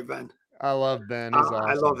my boy Ben. I love Ben. He's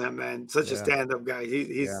I love awesome. him, man. Such a Yeah. stand-up guy.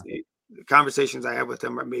 Yeah. The conversations I have with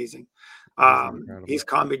him are amazing. He's incredible. He's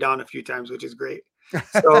calmed me down a few times, which is great.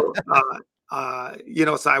 So,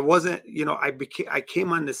 so I wasn't, I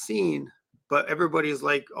came on the scene, but everybody's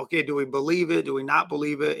like, okay, do we believe it? Do we not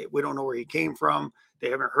believe it? We don't know where he came from. They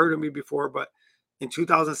haven't heard of me before. But in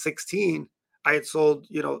 2016, I had sold,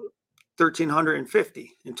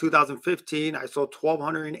 1,350. In 2015, I sold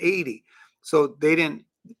 1,280. So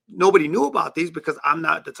nobody knew about these, because I'm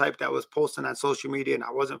not the type that was posting on social media, and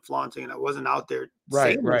I wasn't flaunting, and I wasn't out there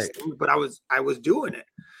saying these things, but I was doing it.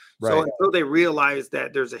 So Right. until they realized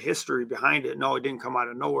that there's a history behind it, no, it didn't come out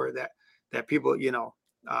of nowhere, that people,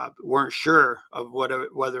 weren't sure of whether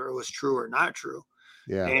it was true or not true.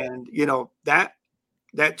 Yeah. And,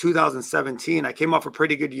 that 2017, I came off a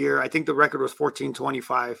pretty good year. I think the record was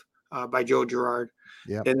 1425 by Joe Girard.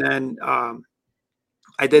 Yeah. And then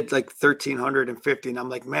I did like 1,350. And I'm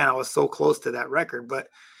like, man, I was so close to that record. But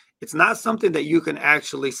it's not something that you can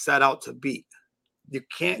actually set out to beat. You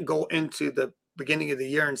can't go into the beginning of the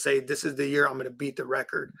year and say, this is the year I'm going to beat the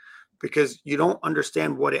record, because you don't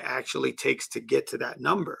understand what it actually takes to get to that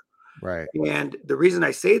number. Right. And the reason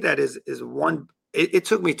I say that is one, it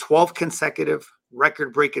took me 12 consecutive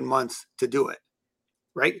record-breaking months to do it,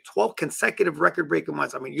 right? 12 consecutive record-breaking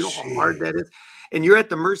months. I mean, you know how hard that is? And you're at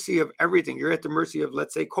the mercy of everything. You're at the mercy of,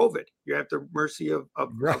 let's say, COVID. You're at the mercy of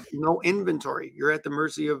Right. no inventory. You're at the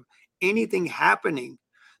mercy of anything happening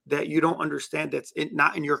that you don't understand, that's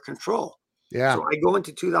not in your control. Yeah. So I go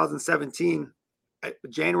into 2017,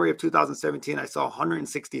 January of 2017, I saw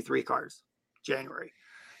 163 cars. January,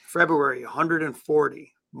 February,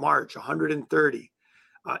 140, March, 130,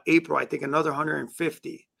 April, I think another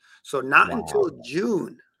 150. So not until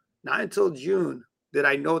June did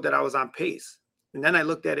I know that I was on pace. And then I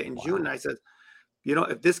looked at it in June and I said,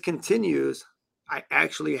 if this continues, I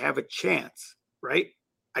actually have a chance, right?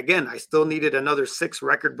 Again, I still needed another 6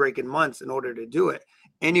 record-breaking months in order to do it.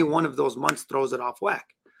 any one of those months throws it off whack.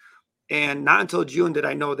 And not until June did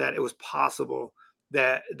I know that it was possible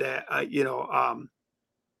that that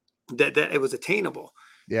it was attainable.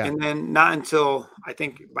 Yeah. And then not until I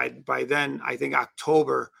think by then, I think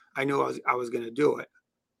October, I knew I was going to do it.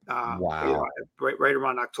 Wow. Right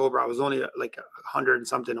around October, I was only like 100 and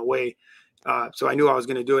something away. So I knew I was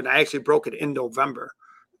going to do it. And I actually broke it in November.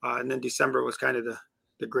 And then December was kind of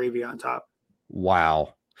the gravy on top.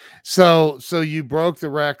 Wow. So you broke the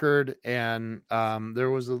record, and there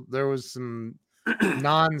was some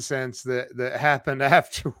nonsense that happened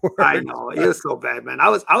afterwards. I know, it was so bad, man. I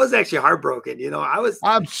was actually heartbroken.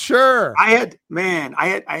 I'm sure. I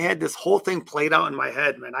had this whole thing played out in my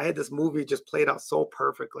head, man. I had this movie just played out so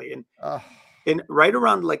perfectly. And right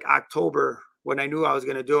around like October, when I knew I was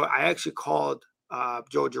going to do it, I actually called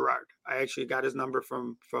Joe Girard. I actually got his number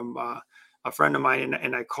from a friend of mine,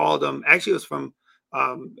 and I called him. Actually, it was from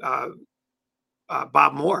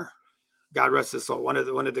Bob Moore, God rest his soul, one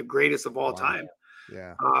of the greatest of all time.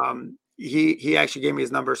 Yeah. He actually gave me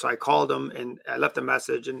his number, so I called him and I left a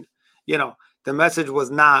message. And the message was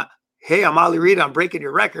not, "Hey, I'm Ali Reda. I'm breaking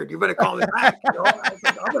your record. You better call me back." I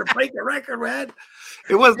said, "I'm gonna break your record, man."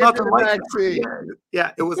 It was nothing like that.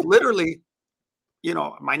 Yeah, it was literally,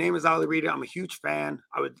 my name is Ali Reda. I'm a huge fan.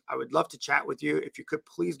 I would love to chat with you. If you could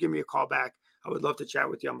please give me a call back, I would love to chat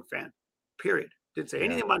with you. I'm a fan. Period. Didn't say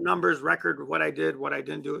anything about numbers, record, what I did, what I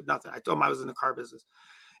didn't do, nothing. I told him I was in the car business.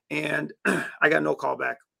 And I got no call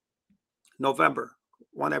back. November,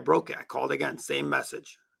 when I broke it, I called again, same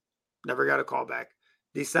message. Never got a call back.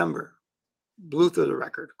 December, blew through the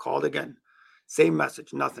record, called again, same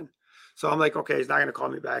message, nothing. So I'm like, okay, he's not going to call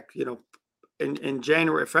me back. In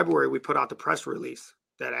January, February, we put out the press release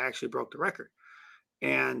that I actually broke the record.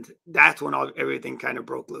 And that's when everything kind of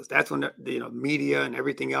broke loose. That's when the media and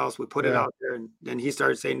everything else, we put it out there. And then he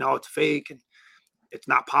started saying, "No, it's fake. And it's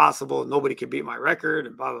not possible. Nobody can beat my record,"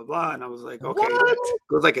 and blah, blah, blah. And I was like, okay, it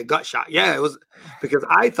was like a gut shot. Yeah, it was, because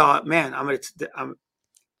I thought, man,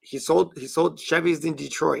 he sold Chevys in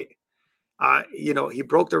Detroit. He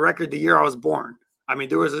broke the record the year I was born. I mean,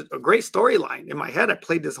 there was a great storyline in my head. I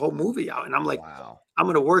played this whole movie out, and I'm like, wow, I'm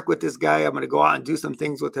going to work with this guy. I'm going to go out and do some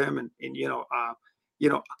things with him. And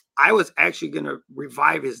I was actually going to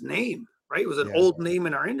revive his name, right? It was an old name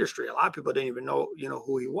in our industry. A lot of people didn't even know,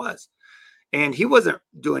 who he was. And he wasn't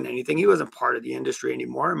doing anything. He wasn't part of the industry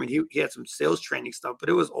anymore. I mean, he had some sales training stuff, but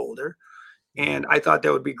it was older. And I thought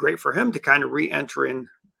that would be great for him to kind of re-enter in,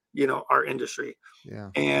 our industry. Yeah.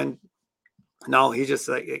 And no, he's just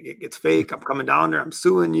like, "It's fake. I'm coming down there. I'm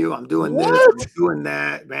suing you. I'm doing this. I'm doing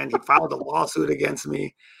that." Man, he filed a lawsuit against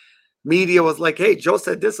me. Media was like, "Hey, Joe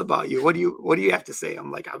said this about you. What do you have to say?"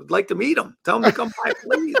 I'm like, "I would like to meet him. Tell him to come by,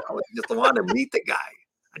 please." I just want to meet the guy.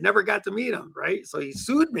 I never got to meet him, right? So he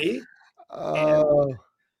sued me. And,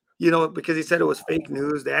 because he said it was fake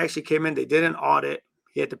news. They actually came in, they did an audit.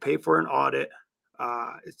 He had to pay for an audit.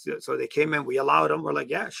 So they came in, we allowed them. We're like,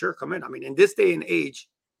 "Yeah, sure, come in." I mean, in this day and age,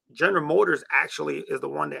 General Motors actually is the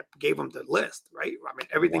one that gave them the list, right? I mean,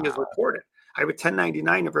 everything is reported. I have a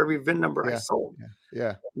 1099 of every VIN number I sold.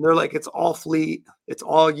 Yeah. And they're like, "It's all fleet. It's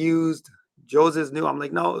all used. Joe's is new." I'm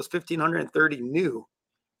like, "No, it was 1,530 new.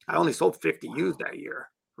 I only sold 50 used that year,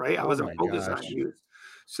 right? I wasn't focused on used."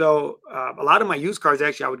 So a lot of my used cars,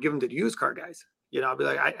 actually, I would give them to the used car guys. I'd be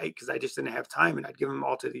like, because I just didn't have time, and I'd give them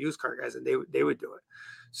all to the used car guys, and they would do it.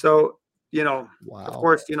 So, of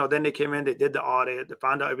course, then they came in, they did the audit, they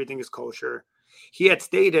found out everything is kosher. He had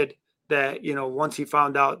stated that, once he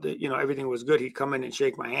found out that, everything was good, he'd come in and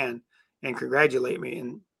shake my hand and congratulate me.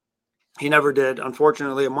 And he never did.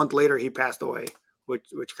 Unfortunately, a month later, he passed away,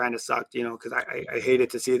 which kind of sucked, because I hated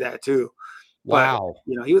to see that too. Wow.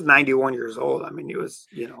 But, he was 91 years old. I mean, he was,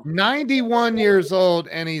 91 years old,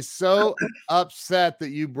 and he's so upset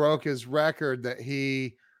that you broke his record that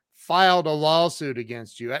he filed a lawsuit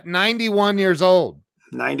against you at 91 years old.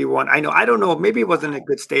 91. I know. I don't know. Maybe it wasn't a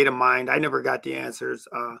good state of mind. I never got the answers.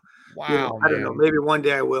 Wow. I don't know. Maybe one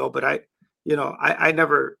day I will, but I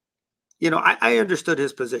never, I understood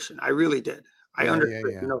his position. I really did. I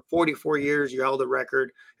understood, 44 years, you held a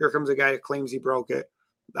record. Here comes a guy that claims he broke it.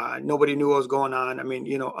 Nobody knew what was going on. I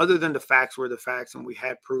mean, other than the facts were the facts and we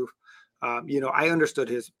had proof, I understood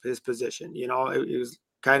his position. It was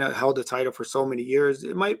kind of held the title for so many years.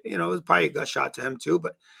 It might, it was probably a gut shot to him too,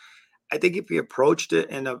 but I think if he approached it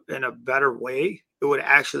in a better way, it would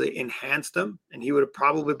actually enhance him, and he would have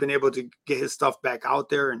probably been able to get his stuff back out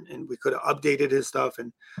there, and we could have updated his stuff.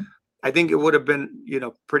 And I think it would have been,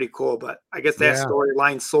 pretty cool, but I guess that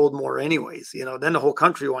storyline sold more anyways, then the whole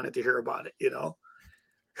country wanted to hear about it,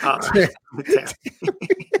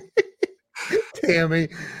 Tammy.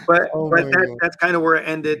 but Oh but my that God. that's kind of where it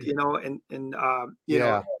ended, and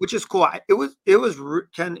Yeah. which is cool.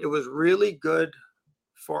 Ken, it was really good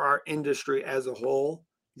for our industry as a whole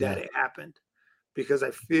that Yeah. it happened, because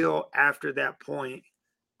I feel after that point,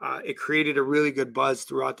 it created a really good buzz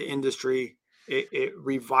throughout the industry. It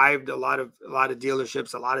revived a lot of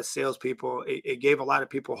dealerships, a lot of salespeople. It gave a lot of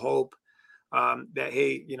people hope, that,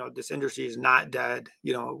 hey, this industry is not dead.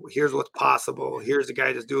 Here's what's possible. Here's the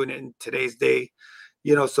guy that's doing it in today's day.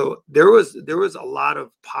 So there was a lot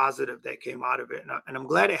of positive that came out of it, and I'm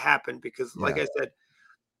glad it happened, because, like Yeah. I said,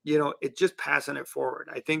 it's just passing it forward.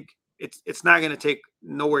 I think it's not going to take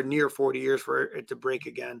nowhere near 40 years for it to break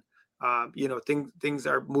again. Things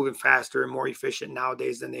are moving faster and more efficient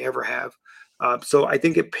nowadays than they ever have. So I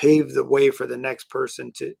think it paved the way for the next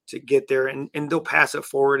person to get there, and they'll pass it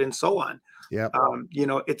forward and so on. Yep.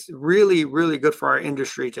 It's really, really good for our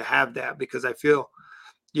industry to have that, because I feel,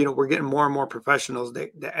 we're getting more and more professionals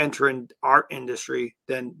that enter in our industry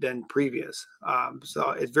than previous.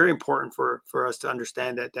 So it's very important for us to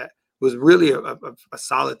understand that was really a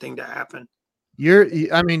solid thing to happen.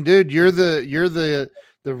 I mean, dude, you're the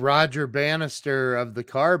Roger Bannister of the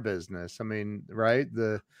car business. I mean, right?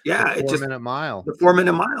 The Yeah, it four just minute mile. the 4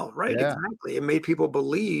 minute mile, right? Yeah. Exactly. It made people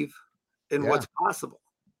believe in Yeah. what's possible.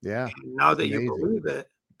 Yeah. And now It's that you amazing. believe it,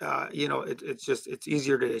 it's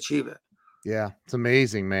easier to achieve it. Yeah, it's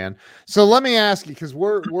amazing, man. So let me ask you, because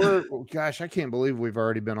we're gosh, I can't believe we've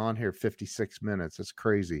already been on here 56 minutes. It's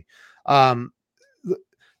crazy. Um, l-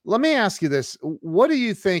 Let me ask you this. What do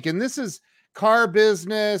you think? And this is car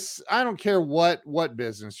business. I don't care what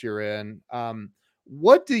business you're in.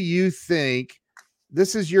 What do you think?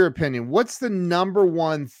 This is your opinion. What's the number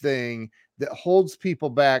one thing that holds people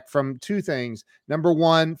back from two things? Number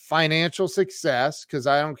one, financial success, because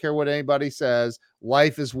I don't care what anybody says,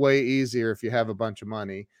 life is way easier if you have a bunch of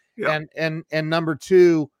money. Yeah. And number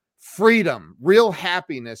two, freedom, real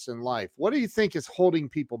happiness in life. What do you think is holding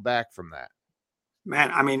people back from that? Man,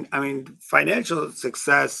 I mean, financial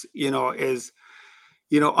success, is,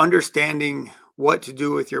 understanding what to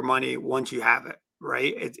do with your money once you have it,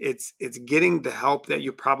 right? It's getting the help that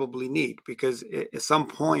you probably need, because at some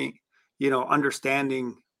point,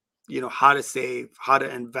 understanding, how to save, how to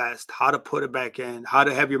invest, how to put it back in, how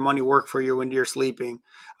to have your money work for you when you're sleeping.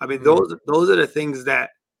 I mean, Mm, those are the things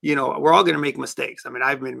that, we're all going to make mistakes. I mean,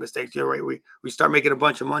 I've made mistakes. You're right. We start making a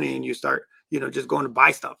bunch of money, and you start, just going to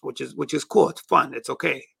buy stuff, which is cool. It's fun. It's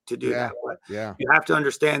okay to do yeah, that. But yeah, you have to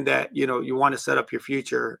understand that, you want to set up your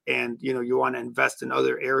future, and you want to invest in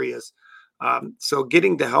other areas. So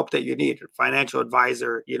getting the help that you need, a financial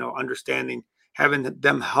advisor, understanding, having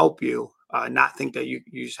them help you, not think that you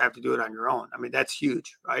just have to do it on your own. I mean, that's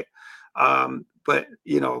huge, right? But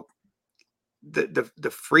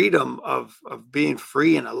the freedom of being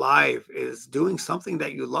free and alive is doing something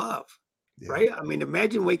that you love, yeah, right? I mean,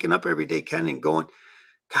 imagine waking up every day, Ken, and going,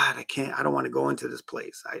 God, I don't want to go into this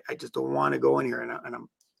place. I just don't want to go in here. And I'm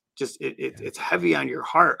just, yeah, it's heavy on your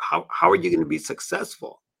heart. How are yeah. you going to be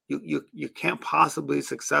successful? You can't possibly be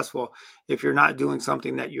successful if you're not doing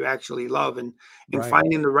something that you actually love, and Right.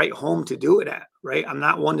 finding the right home to do it at, right? I'm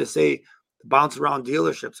not one to say bounce around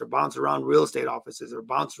dealerships or bounce around real estate offices or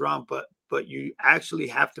bounce around, but you actually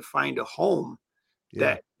have to find a home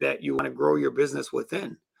Yeah. that you want to grow your business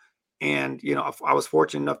within. And if I was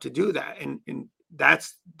fortunate enough to do that, and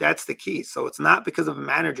that's the key. So it's not because of a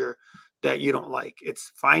manager that you don't like.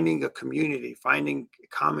 It's finding a community, finding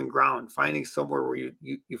common ground, finding somewhere where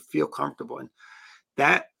you feel comfortable. And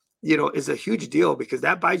that, is a huge deal, because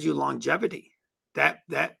that buys you longevity. That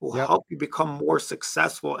will Yep. help you become more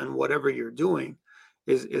successful in whatever you're doing.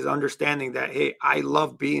 Is understanding that, hey, I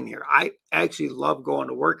love being here. I actually love going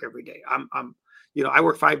to work every day. I'm I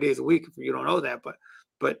work 5 days a week, if you don't know that, but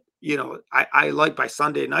I like, by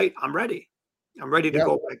Sunday night, I'm ready. I'm ready to Yep.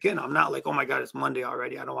 go back in. I'm not like, oh my God, it's Monday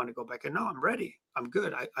already, I don't want to go back in. No, I'm ready. I'm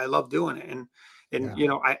good. I love doing it. And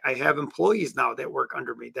Yeah. I have employees now that work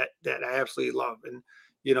under me that I absolutely love. And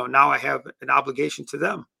now I have an obligation to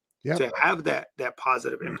them Yep. to have that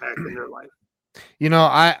positive impact in their life. I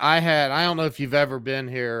don't know if you've ever been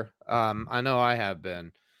here. I know I have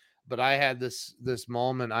been, but I had this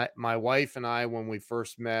moment. My wife and I, when we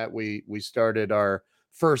first met, we started our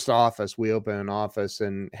first office. We opened an office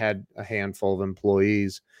and had a handful of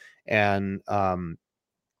employees. And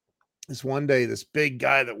this one day, this big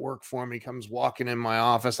guy that worked for me comes walking in my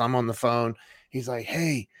office. I'm on the phone. He's like,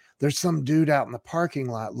 "Hey, there's some dude out in the parking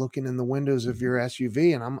lot looking in the windows of your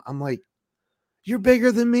SUV." And I'm like, "You're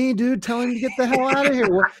bigger than me, dude. Tell him to get the hell out of here."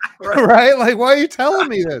 Right. Right? Like, why are you telling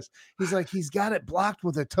me this? He's like, "He's got it blocked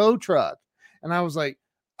with a tow truck." And I was like,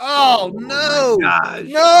 Oh Oh my no, gosh.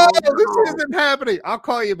 no, Oh this no. isn't happening. I'll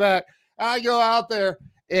call you back. I go out there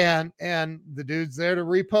and the dude's there to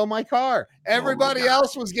repo my car. Oh my Everybody God.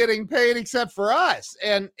 else was getting paid except for us.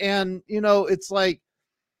 And it's like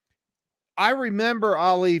I remember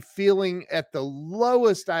Ali feeling at the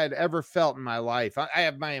lowest I had ever felt in my life. I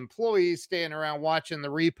have my employees standing around watching the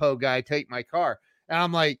repo guy take my car. And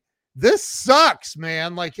I'm like, this sucks,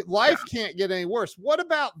 man. Like Yeah, life can't get any worse. What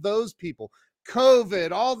about those people?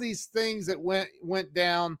 COVID, all these things that went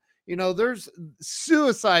down. There's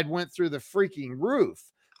suicide went through the freaking roof.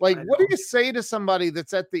 Like, I what do know. you say to somebody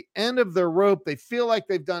that's at the end of their rope? They feel like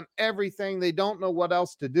they've done everything. They don't know what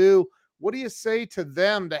else to do. What do you say to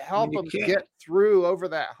them to I mean, help you them can't. get through over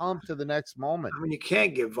that hump to the next moment? I mean, you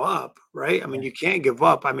can't give up, right? I Yeah. mean, you can't give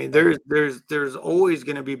up. I mean, Yeah. there's always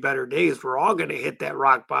going to be better days. We're all going to hit that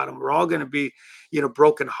rock bottom. We're all going to be,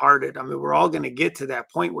 brokenhearted. I mean, we're all going to get to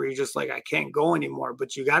that point where you're just like, I can't go anymore.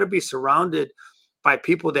 But you got to be surrounded by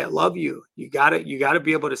people that love you. You got to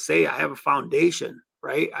be able to say, I have a foundation,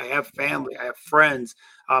 right? I have family. I have friends.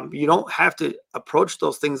 You don't have to approach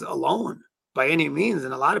those things alone by any means.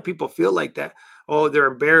 And a lot of people feel like that. Oh, they're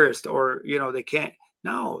embarrassed, or they can't.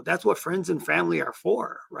 No, that's what friends and family are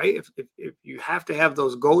for, right? If you have to have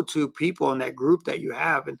those go-to people in that group that you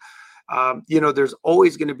have, and there's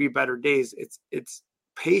always going to be better days. It's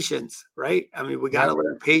patience, right? I mean, we got to Yep.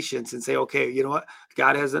 learn patience and say, okay, you know what,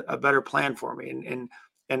 God has a better plan for me,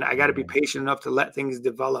 and I got to be Amen. patient enough to let things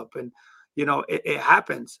develop, and it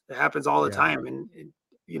happens. It happens all the Yeah. time, and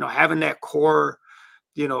having that core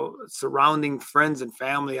surrounding friends and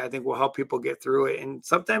family, I think will help people get through it. And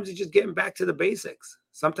sometimes it's just getting back to the basics.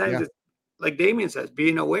 Sometimes Yeah. it's like Damien says,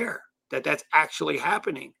 being aware that that's actually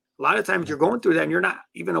happening. A lot of times Yeah. you're going through that and you're not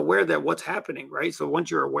even aware that what's happening, right? So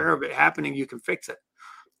once you're aware of it happening, you can fix it.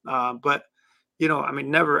 But I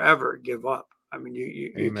mean, never ever give up. I mean,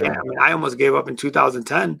 you can't. Amen. I mean, I almost gave up in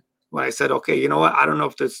 2010 when I said, okay, you know what? I don't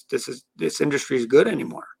know if this industry is good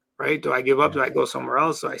anymore, right? Do I give up? Yeah. Do I go somewhere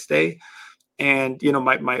else? Do I stay? And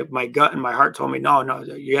my gut and my heart told me, no,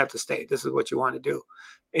 you have to stay. This is what you want to do.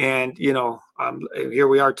 And here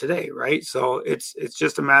we are today, right? So it's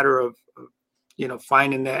just a matter of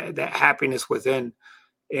finding that happiness within.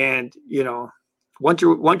 And once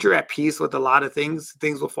you're at peace with a lot of things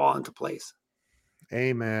will fall into place.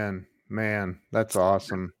 Amen. Man, that's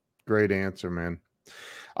awesome. Great answer, man.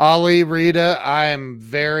 Ali, Rita, I am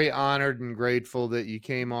very honored and grateful that you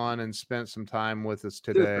came on and spent some time with us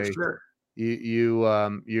Dude, for today. sure. You're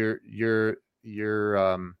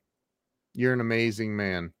an amazing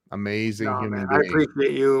man, amazing No, man, human I being.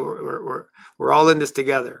 appreciate you. We're all in this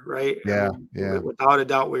together, right? I Yeah, mean, yeah, without a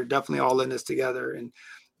doubt, we're definitely all in this together. And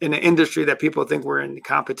in an industry that people think we're in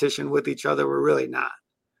competition with each other, we're really not,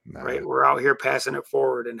 nah, right? We're out here passing it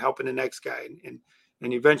forward and helping the next guy, and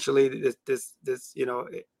eventually this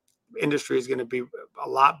industry is going to be a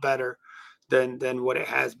lot better than what it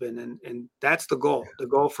has been, and that's the goal. The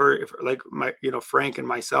goal for like my Frank and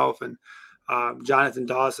myself and Jonathan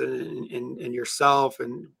Dawson and yourself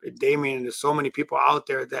and Damien, and there's so many people out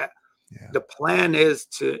there that yeah, the plan is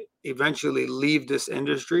to eventually leave this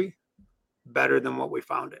industry better than what we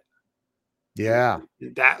found it. And yeah.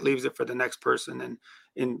 that leaves it for the next person,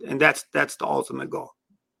 and that's the ultimate goal.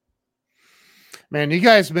 Man, you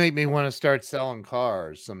guys make me want to start selling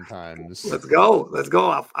cars sometimes. Let's go.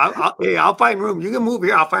 Hey, I'll find room. You can move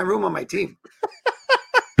here. I'll find room on my team.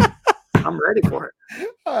 I'm ready for it.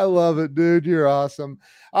 I love it, dude. You're awesome.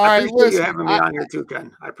 All I right, appreciate you listen. having me on here too,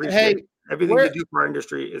 Ken. I appreciate Hey, it. Everything you where? do for our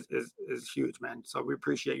industry is huge, man. So we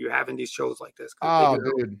appreciate you having these shows like this because they Oh, do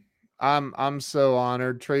help. dude, I'm so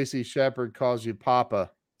honored. Tracy Shepard calls you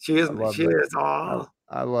Papa. She is I love she that. is I, all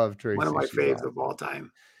I love one of Tracy. my She's faves of awesome. all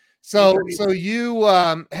time. She's So pretty. so you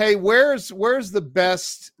hey, where's the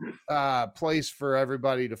best place for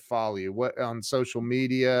everybody to follow you? What on social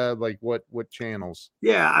media? Like what channels?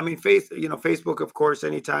 Yeah, I mean, Facebook, of course,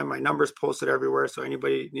 anytime. My number's posted everywhere, so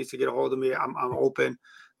anybody needs to get a hold of me, I'm open.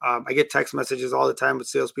 I get text messages all the time with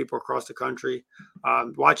salespeople across the country.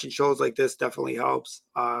 Watching shows like this definitely helps.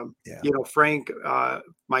 Yeah. Frank,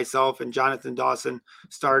 myself, and Jonathan Dawson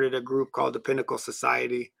started a group called the Pinnacle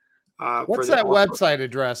Society. For What's the that also, website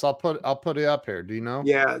address? I'll put it up here. Do you know?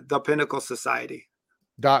 yeah, the Pinnacle Society.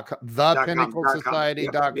 .com. Yep, yep,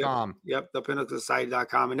 thepinnaclesociety.com. yep.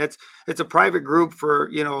 Thepinnaclesociety.com, and it's a private group for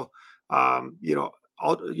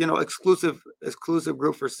exclusive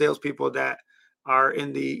group for salespeople that are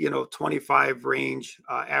in the 25 range,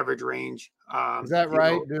 average range. Is that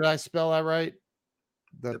right? Did I spell that right?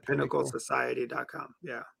 The The Pinnacle. Pinnaclesociety.com.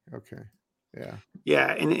 Yeah. Okay. Yeah.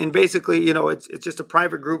 Yeah, and basically, it's just a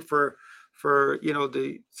private group for for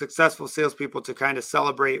the successful salespeople to kind of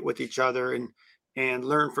celebrate with each other and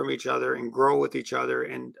learn from each other and grow with each other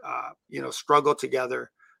and struggle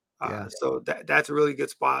together. Yeah. So that's a really good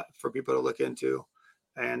spot for people to look into.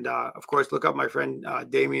 And of course, look up my friend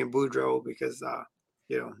Damian Boudreaux because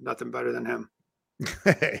nothing better than him.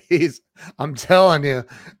 I'm telling you,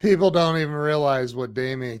 people don't even realize what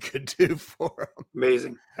Damien could do for him.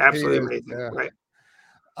 Amazing, absolutely amazing, Yeah. right?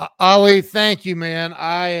 Ali, thank you, man.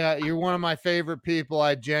 You're one of my favorite people.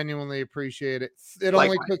 I genuinely appreciate it. It only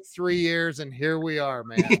Likewise. took 3 years, and here we are,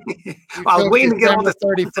 man. I was waiting to get all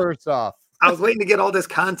December this 31st off. I was waiting to get all this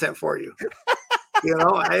content for you.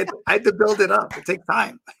 I had to build it up. It takes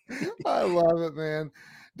time. I love it, man.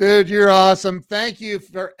 Dude, you're awesome. Thank you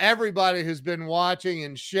for everybody who's been watching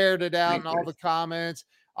and shared it out in all the comments.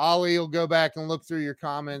 Ali will go back and look through your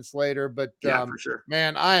comments later. But yeah, for sure.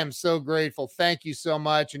 Man, I am so grateful. Thank you so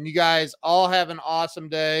much. And you guys all have an awesome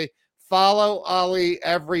day. Follow Ali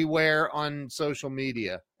everywhere on social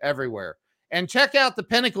media, everywhere. And check out the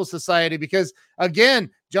Pinnacle Society because, again,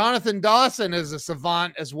 Jonathan Dawson is a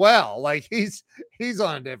savant as well. Like he's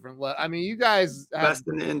on a different level. I mean, you guys best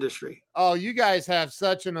in the industry. Oh, you guys have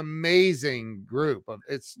such an amazing group.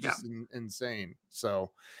 It's just insane.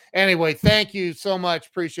 So anyway, thank you so much.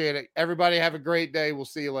 Appreciate it. Everybody have a great day. We'll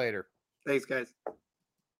see you later. Thanks, guys.